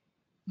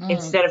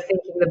instead of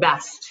thinking the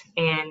best.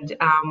 And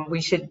we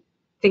should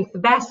think the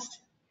best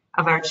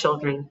of our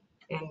children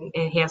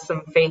and have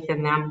some faith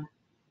in them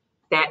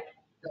that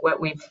what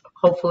we've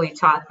hopefully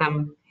taught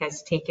them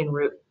has taken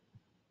root.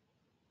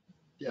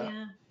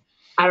 Yeah.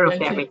 I don't know if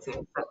that makes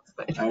sense.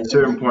 But. At a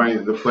certain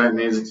point, the plant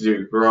needs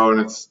to grow, and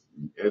it's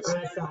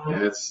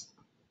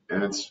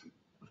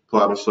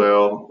plot of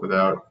soil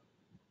without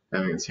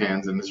having its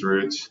hands in its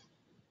roots.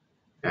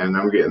 And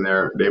I'm getting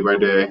there day by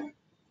day.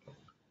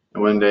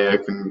 And one day I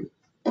can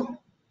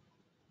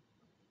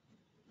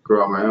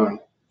grow on my own.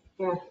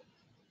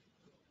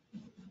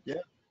 Yeah.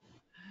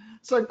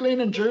 So Glenn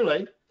and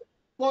Julie,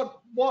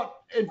 what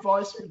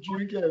advice would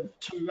you give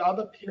to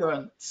other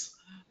parents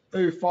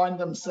who find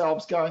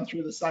themselves going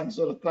through the same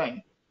sort of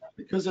thing?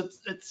 Because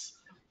it's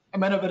I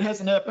mean, if it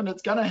hasn't happened,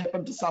 it's going to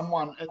happen to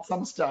someone at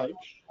some stage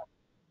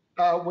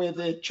where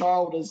their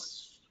child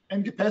is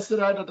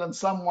incapacitated in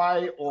some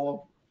way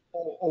or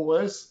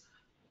worse.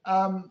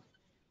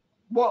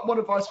 What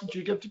advice would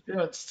you give to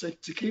parents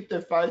to keep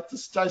their faith, to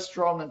stay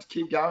strong, and to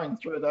keep going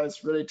through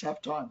those really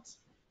tough times?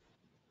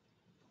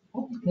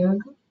 Well,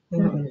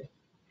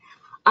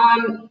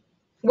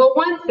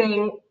 one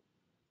thing,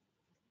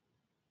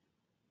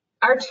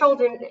 our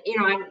children,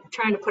 I'm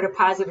trying to put a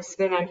positive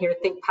spin on here,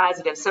 think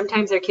positive.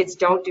 Sometimes our kids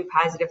don't do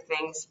positive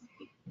things,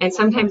 and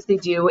sometimes they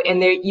do.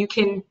 And you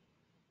can,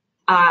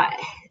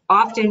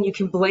 often you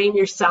can blame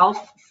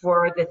yourself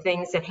for the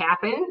things that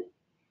happen.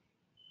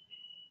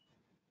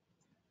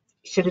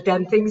 You should have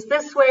done things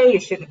this way. You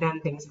should have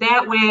done things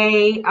that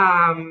way.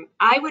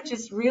 I would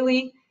just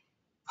really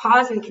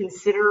pause and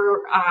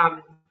consider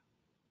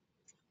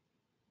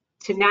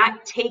to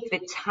not take the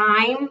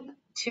time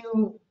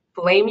to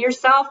blame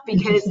yourself,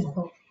 because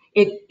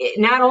it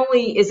not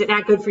only is it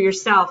not good for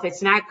yourself,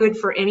 it's not good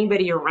for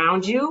anybody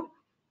around you.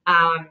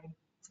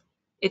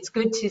 It's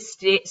good to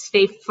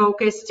stay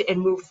focused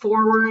and move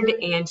forward,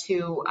 and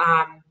to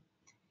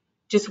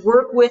just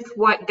work with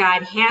what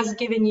God has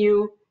given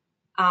you,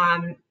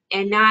 and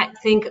not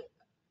think,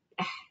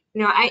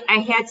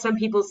 I had some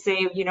people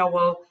say,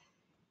 well,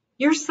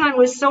 your son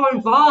was so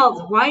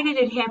involved, why did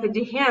it happen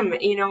to him?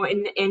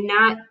 And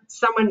not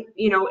someone,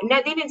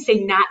 they didn't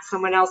say not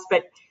someone else,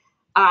 but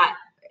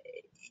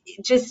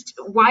just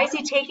why is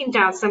he taking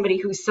down somebody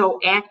who's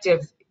so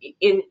active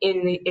in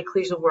the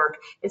ecclesial work?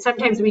 And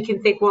sometimes we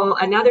can think, well,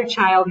 another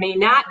child may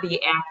not be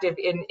active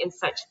in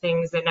such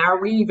things, and are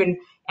we even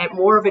at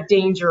more of a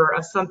danger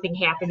of something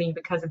happening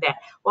because of that?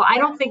 Well, I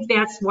don't think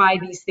that's why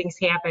these things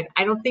happen.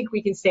 I don't think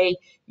we can say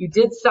you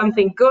did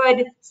something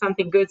good's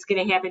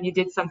going to happen. You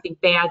did something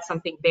bad's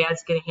going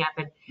to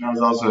happen. That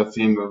was also a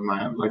theme of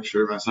my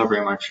lecture, my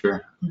suffering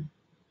lecture.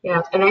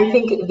 Yeah, and I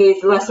think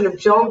the lesson of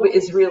Job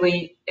is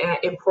really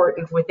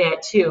important with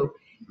that too.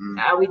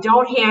 We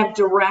don't have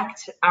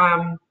direct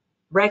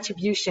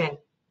retribution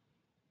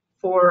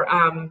for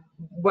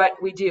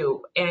what we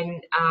do.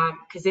 And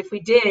because if we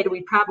did,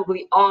 we'd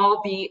probably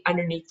all be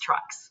underneath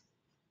trucks.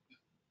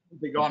 To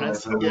be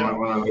honest, One yeah. of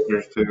the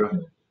leaders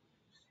too.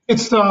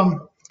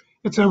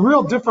 It's a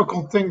real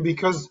difficult thing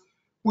because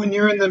when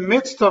you're in the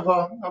midst of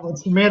a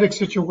traumatic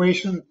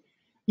situation,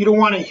 you don't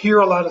want to hear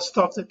a lot of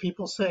stuff that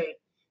people say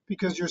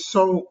because you're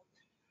so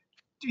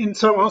in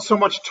so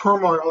much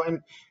turmoil,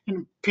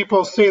 and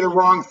people say the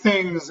wrong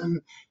things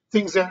and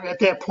things that at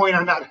that point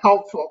are not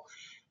helpful.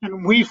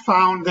 And we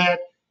found that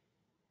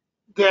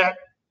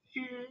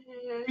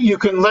you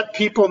can let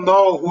people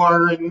know who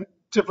are in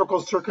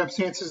difficult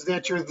circumstances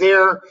that you're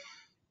there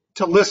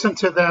to listen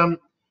to them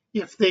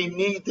if they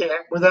need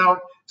that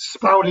without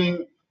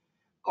spouting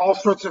all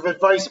sorts of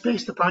advice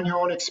based upon your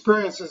own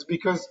experiences,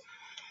 because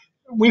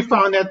we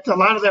found that a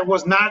lot of that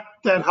was not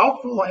that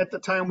helpful at the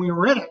time we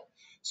were in it.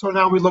 So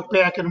now we look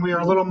back and we are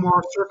a little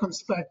more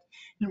circumspect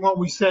in what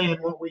we say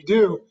and what we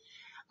do.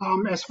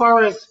 As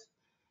far as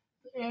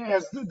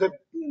the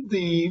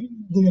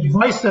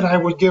advice that I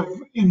would give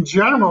in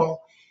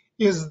general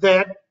is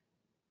that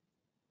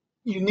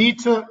you need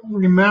to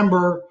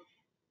remember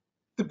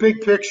the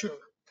big picture.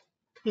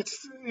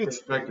 It's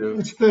Perspective.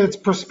 it's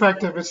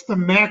perspective. It's the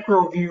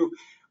macro view.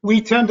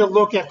 We tend to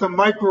look at the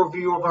micro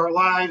view of our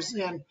lives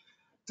and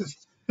the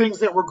things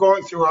that we're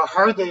going through, how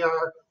hard they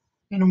are,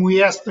 and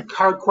we ask the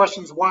hard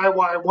questions, why?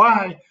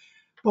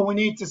 But we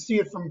need to see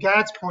it from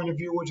God's point of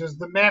view, which is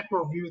the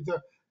macro view,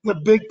 the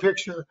big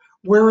picture.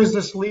 Where is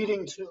this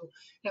leading to?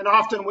 And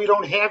often we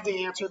don't have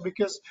the answer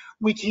because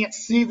we can't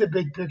see the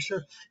big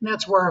picture, and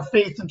that's where our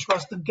faith and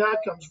trust in God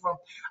comes from.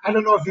 I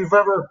don't know if you've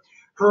ever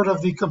heard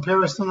of the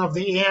comparison of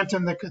the ant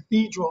and the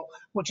cathedral,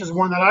 which is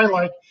one that I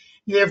like.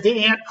 You have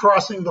the ant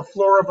crossing the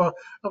floor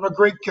of a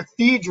great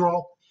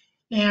cathedral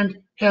and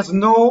has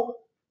no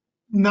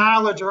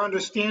knowledge or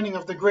understanding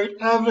of the great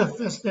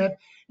edifice that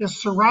is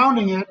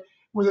surrounding it,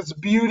 with its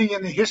beauty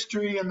and the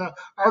history and the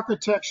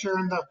architecture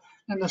and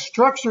the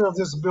structure of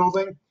this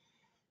building,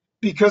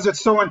 because it's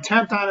so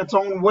intent on its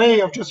own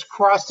way of just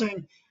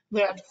crossing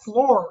that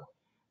floor.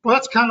 Well,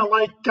 that's kind of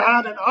like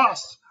God and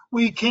us.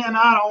 We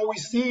cannot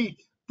always see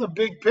the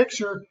big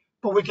picture,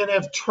 but we can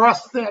have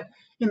trust that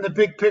in the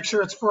big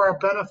picture it's for our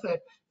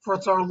benefit, for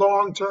it's our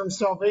long-term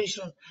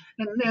salvation.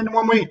 And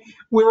when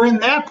we're in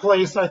that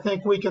place, I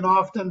think we can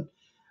often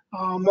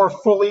more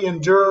fully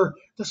endure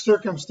the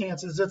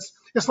circumstances.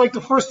 It's like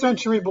the first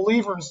century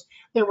believers.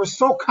 They were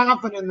so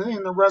confident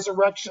in the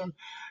resurrection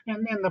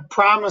and the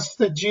promise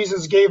that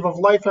Jesus gave of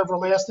life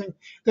everlasting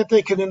that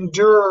they could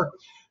endure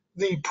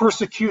the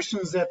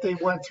persecutions that they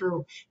went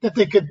through, that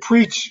they could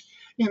preach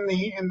in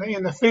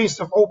the face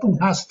of open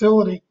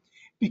hostility,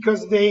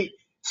 because they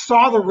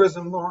saw the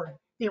risen Lord.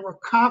 They were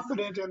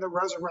confident in the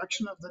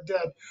resurrection of the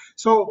dead.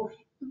 So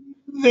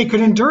they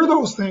could endure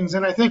those things.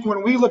 And I think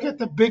when we look at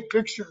the big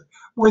picture,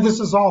 where this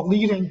is all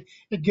leading,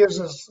 it gives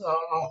us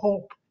a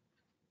hope.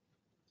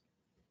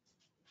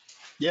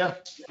 Yeah.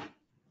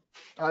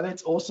 Oh,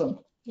 that's awesome.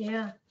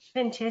 Yeah,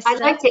 fantastic.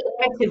 I'd like to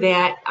add to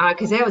that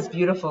because that was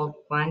beautiful,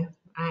 Glenn.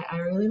 I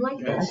really like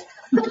that.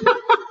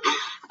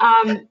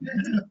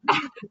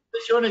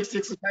 What's your next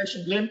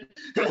exclamation, Glen?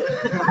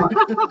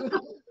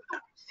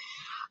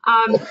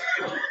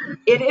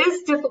 It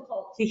is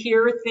difficult to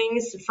hear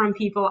things from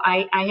people.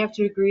 I have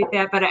to agree with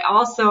that, but I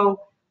also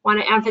want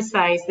to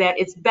emphasize that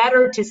it's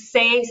better to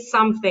say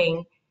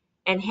something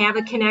and have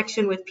a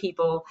connection with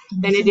people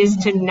than it is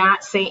to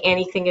not say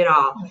anything at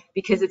all,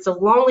 because it's a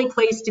lonely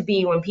place to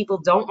be when people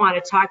don't want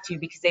to talk to you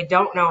because they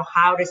don't know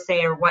how to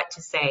say or what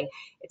to say.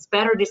 It's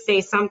better to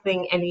say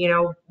something and,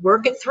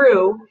 work it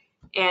through.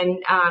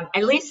 And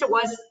at least it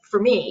was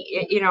for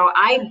me.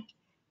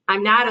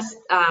 I'm not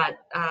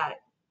a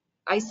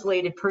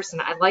isolated person.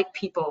 I like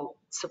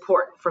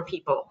support from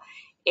people,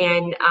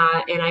 and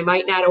I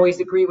might not always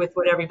agree with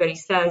what everybody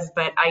says,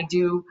 but I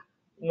do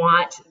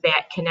want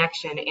that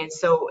connection. And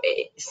so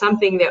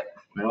something that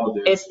well,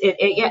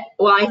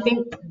 I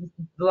think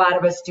a lot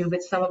of us do,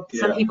 but some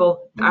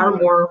people are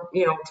more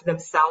to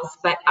themselves.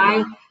 But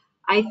I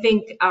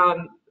think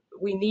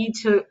we need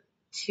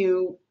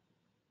to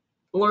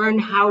learn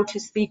how to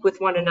speak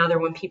with one another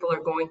when people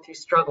are going through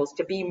struggles,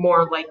 to be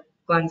more, like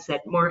Glenn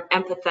said, more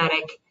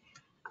empathetic,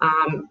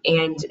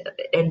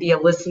 and be a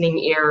listening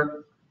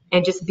ear,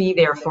 and just be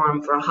there for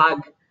them for a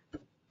hug,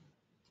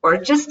 or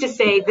just to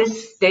say,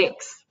 this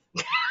stinks.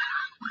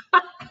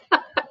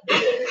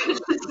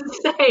 Just to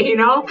say,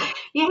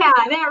 yeah,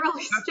 that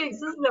really stinks.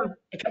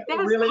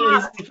 That's really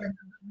hard. easy thing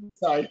to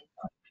say.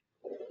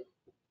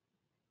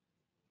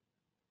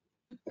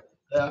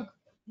 Yeah.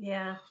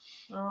 Yeah.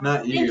 Oh,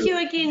 Not you. thank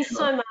you again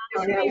so much.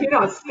 You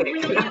don't stink.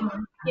 Really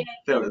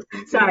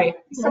appreciate Sorry.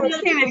 So say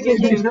that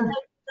again, too.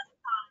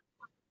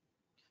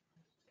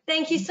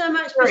 Thank you so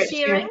much for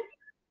sharing.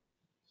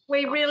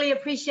 We really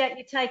appreciate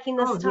you taking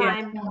this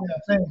time to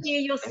share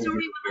your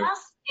story with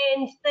us,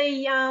 and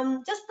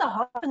the just the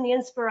hope and the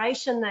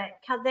inspiration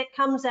that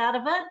comes out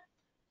of it.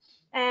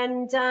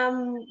 And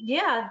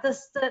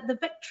the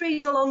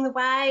victories along the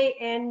way,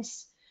 and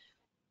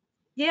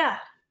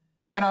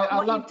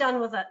what you've done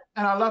with it.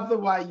 And I love the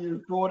way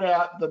you brought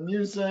out the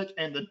music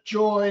and the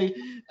joy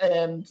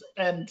and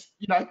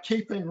you know,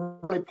 keeping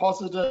really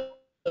positive,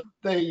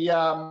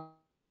 the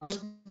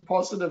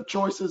positive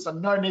choices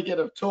and no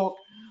negative talk.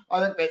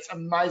 I think that's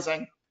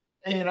amazing.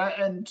 You know,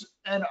 and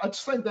I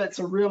just think that's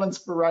a real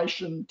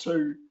inspiration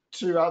to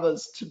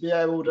others to be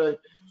able to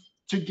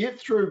get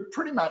through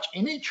pretty much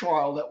any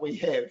trial that we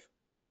have,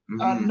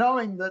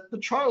 knowing that the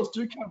trials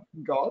do come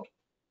from God,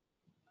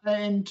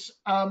 and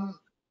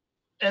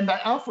they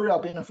are for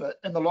our benefit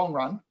in the long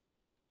run.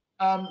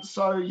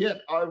 So yeah,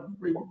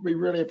 we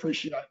really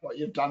appreciate what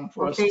you've done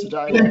for us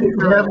today. Thank you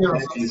for having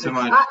us. Thank you so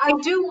much. I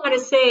do want to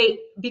say,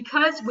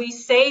 because we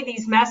say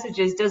these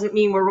messages doesn't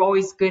mean we're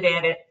always good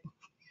at it.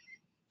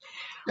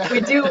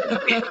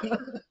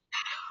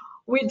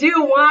 We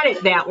do want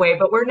it that way,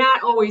 but we're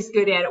not always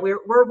good at it.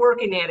 We're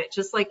working at it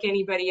just like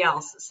anybody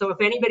else. So if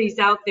anybody's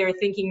out there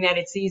thinking that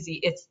it's easy,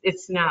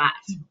 it's not.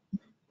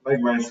 Like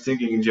my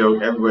stinking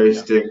joke, everybody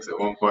stinks at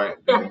one point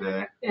in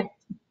the day.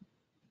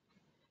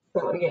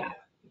 So yeah.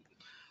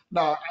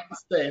 No, I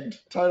understand.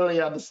 Totally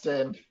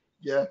understand.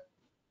 Yeah.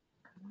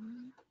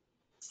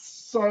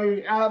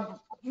 So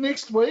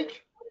next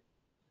week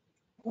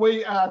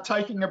we are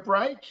taking a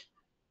break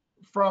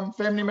from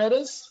Family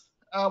Matters.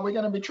 We're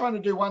going to be trying to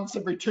do once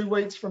every 2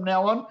 weeks from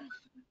now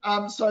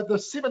on. So the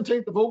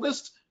 17th of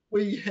August,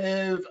 we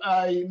have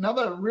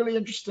another really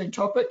interesting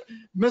topic,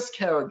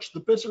 miscarriage, the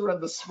bitter and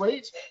the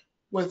sweet,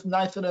 with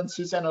Nathan and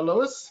Susanna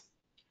Lewis.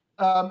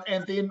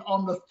 And then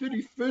on the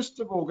 31st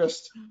of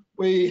August,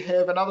 we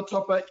have another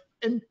topic,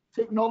 in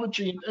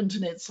technology and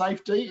internet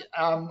safety,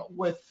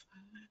 with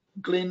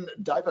Glen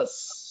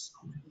Davis.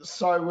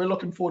 So we're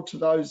looking forward to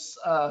those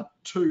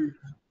two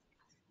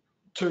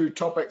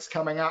topics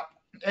coming up.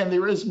 And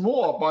there is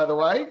more, by the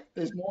way.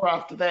 There's more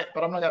after that,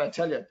 but I'm not going to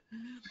tell you.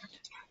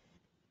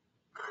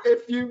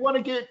 If you want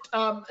to get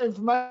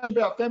information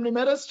about Family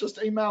Matters,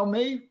 just email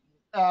me,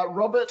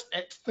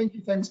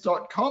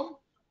 robert@thinkythings.com,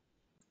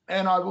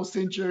 and I will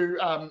send you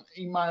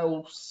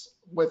emails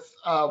with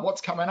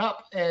what's coming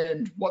up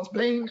and what's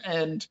been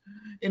and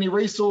any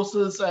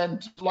resources.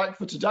 And like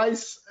for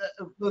today's,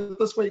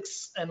 this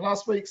week's and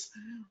last week's,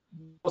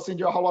 I'll send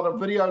you a whole lot of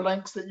video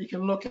links that you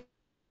can look at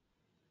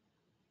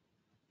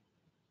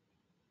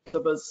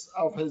of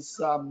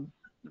his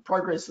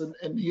progress in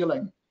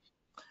healing.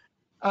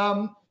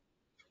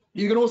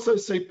 You can also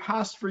see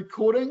past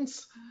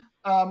recordings,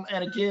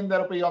 and again,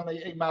 that'll be on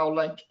the email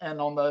link and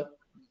on the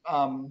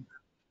on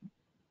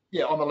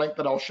the link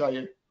that I'll show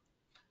you.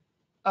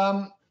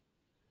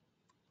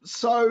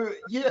 So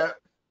yeah,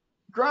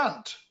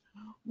 Grant,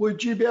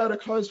 would you be able to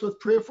close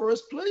with prayer for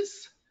us,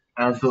 please?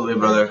 Absolutely,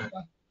 brother.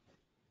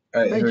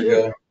 All right, Thank here we you.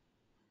 go.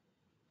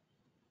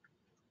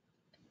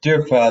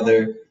 Dear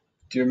Father,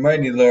 dear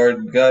mighty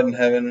Lord, God in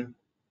heaven,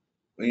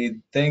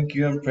 we thank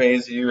you and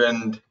praise you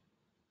and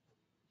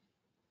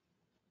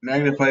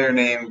magnify your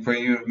name, for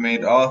you have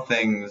made all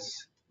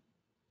things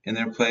in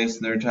their place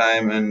and their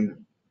time,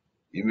 and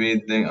you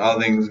made all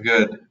things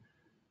good.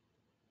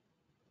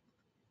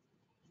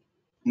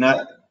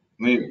 Not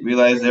we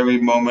realize every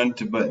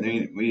moment, but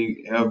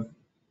we have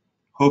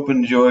hope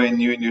and joy in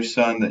you and your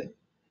Son that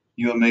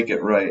you will make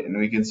it right, and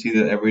we can see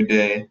that every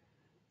day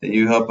that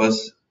you help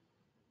us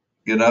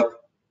get up,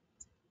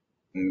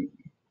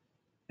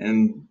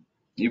 and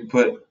you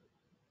put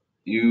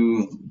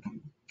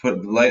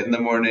light in the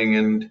morning,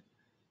 and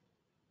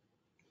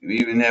we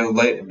even have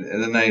light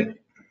in the night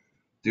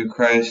through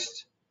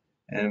Christ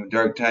and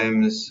dark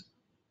times.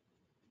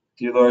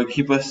 Dear Lord,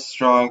 keep us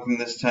strong from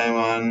this time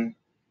on,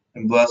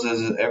 and bless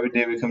us every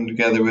day we come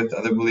together with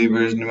other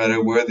believers, no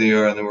matter where they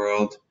are in the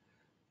world.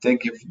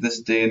 Thank you for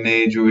this day and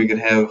age where we can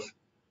have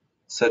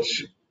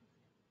such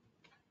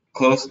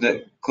close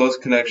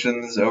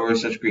connections over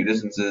such great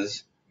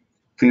distances.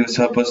 Please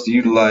help us to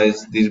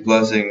utilize these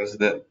blessings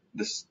that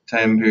this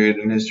time period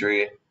in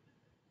history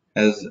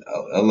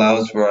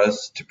allows for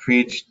us to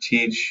preach,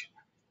 teach,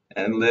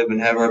 and live and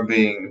have our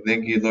being.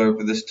 Thank you, Lord,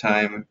 for this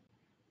time.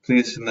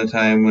 Please send the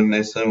time when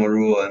thy Son will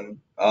rule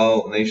and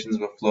all nations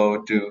will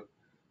flow to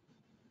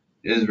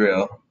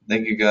Israel.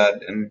 Thank you,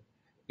 God. In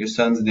your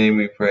Son's name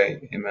we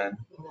pray. Amen.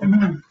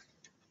 Amen.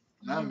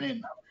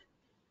 Amen.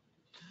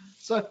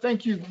 So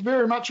thank you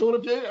very much, all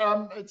of you.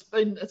 It's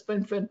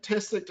been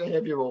fantastic to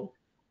have you all.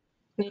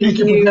 Thank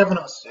you for having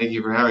us. Thank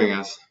you for having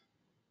us.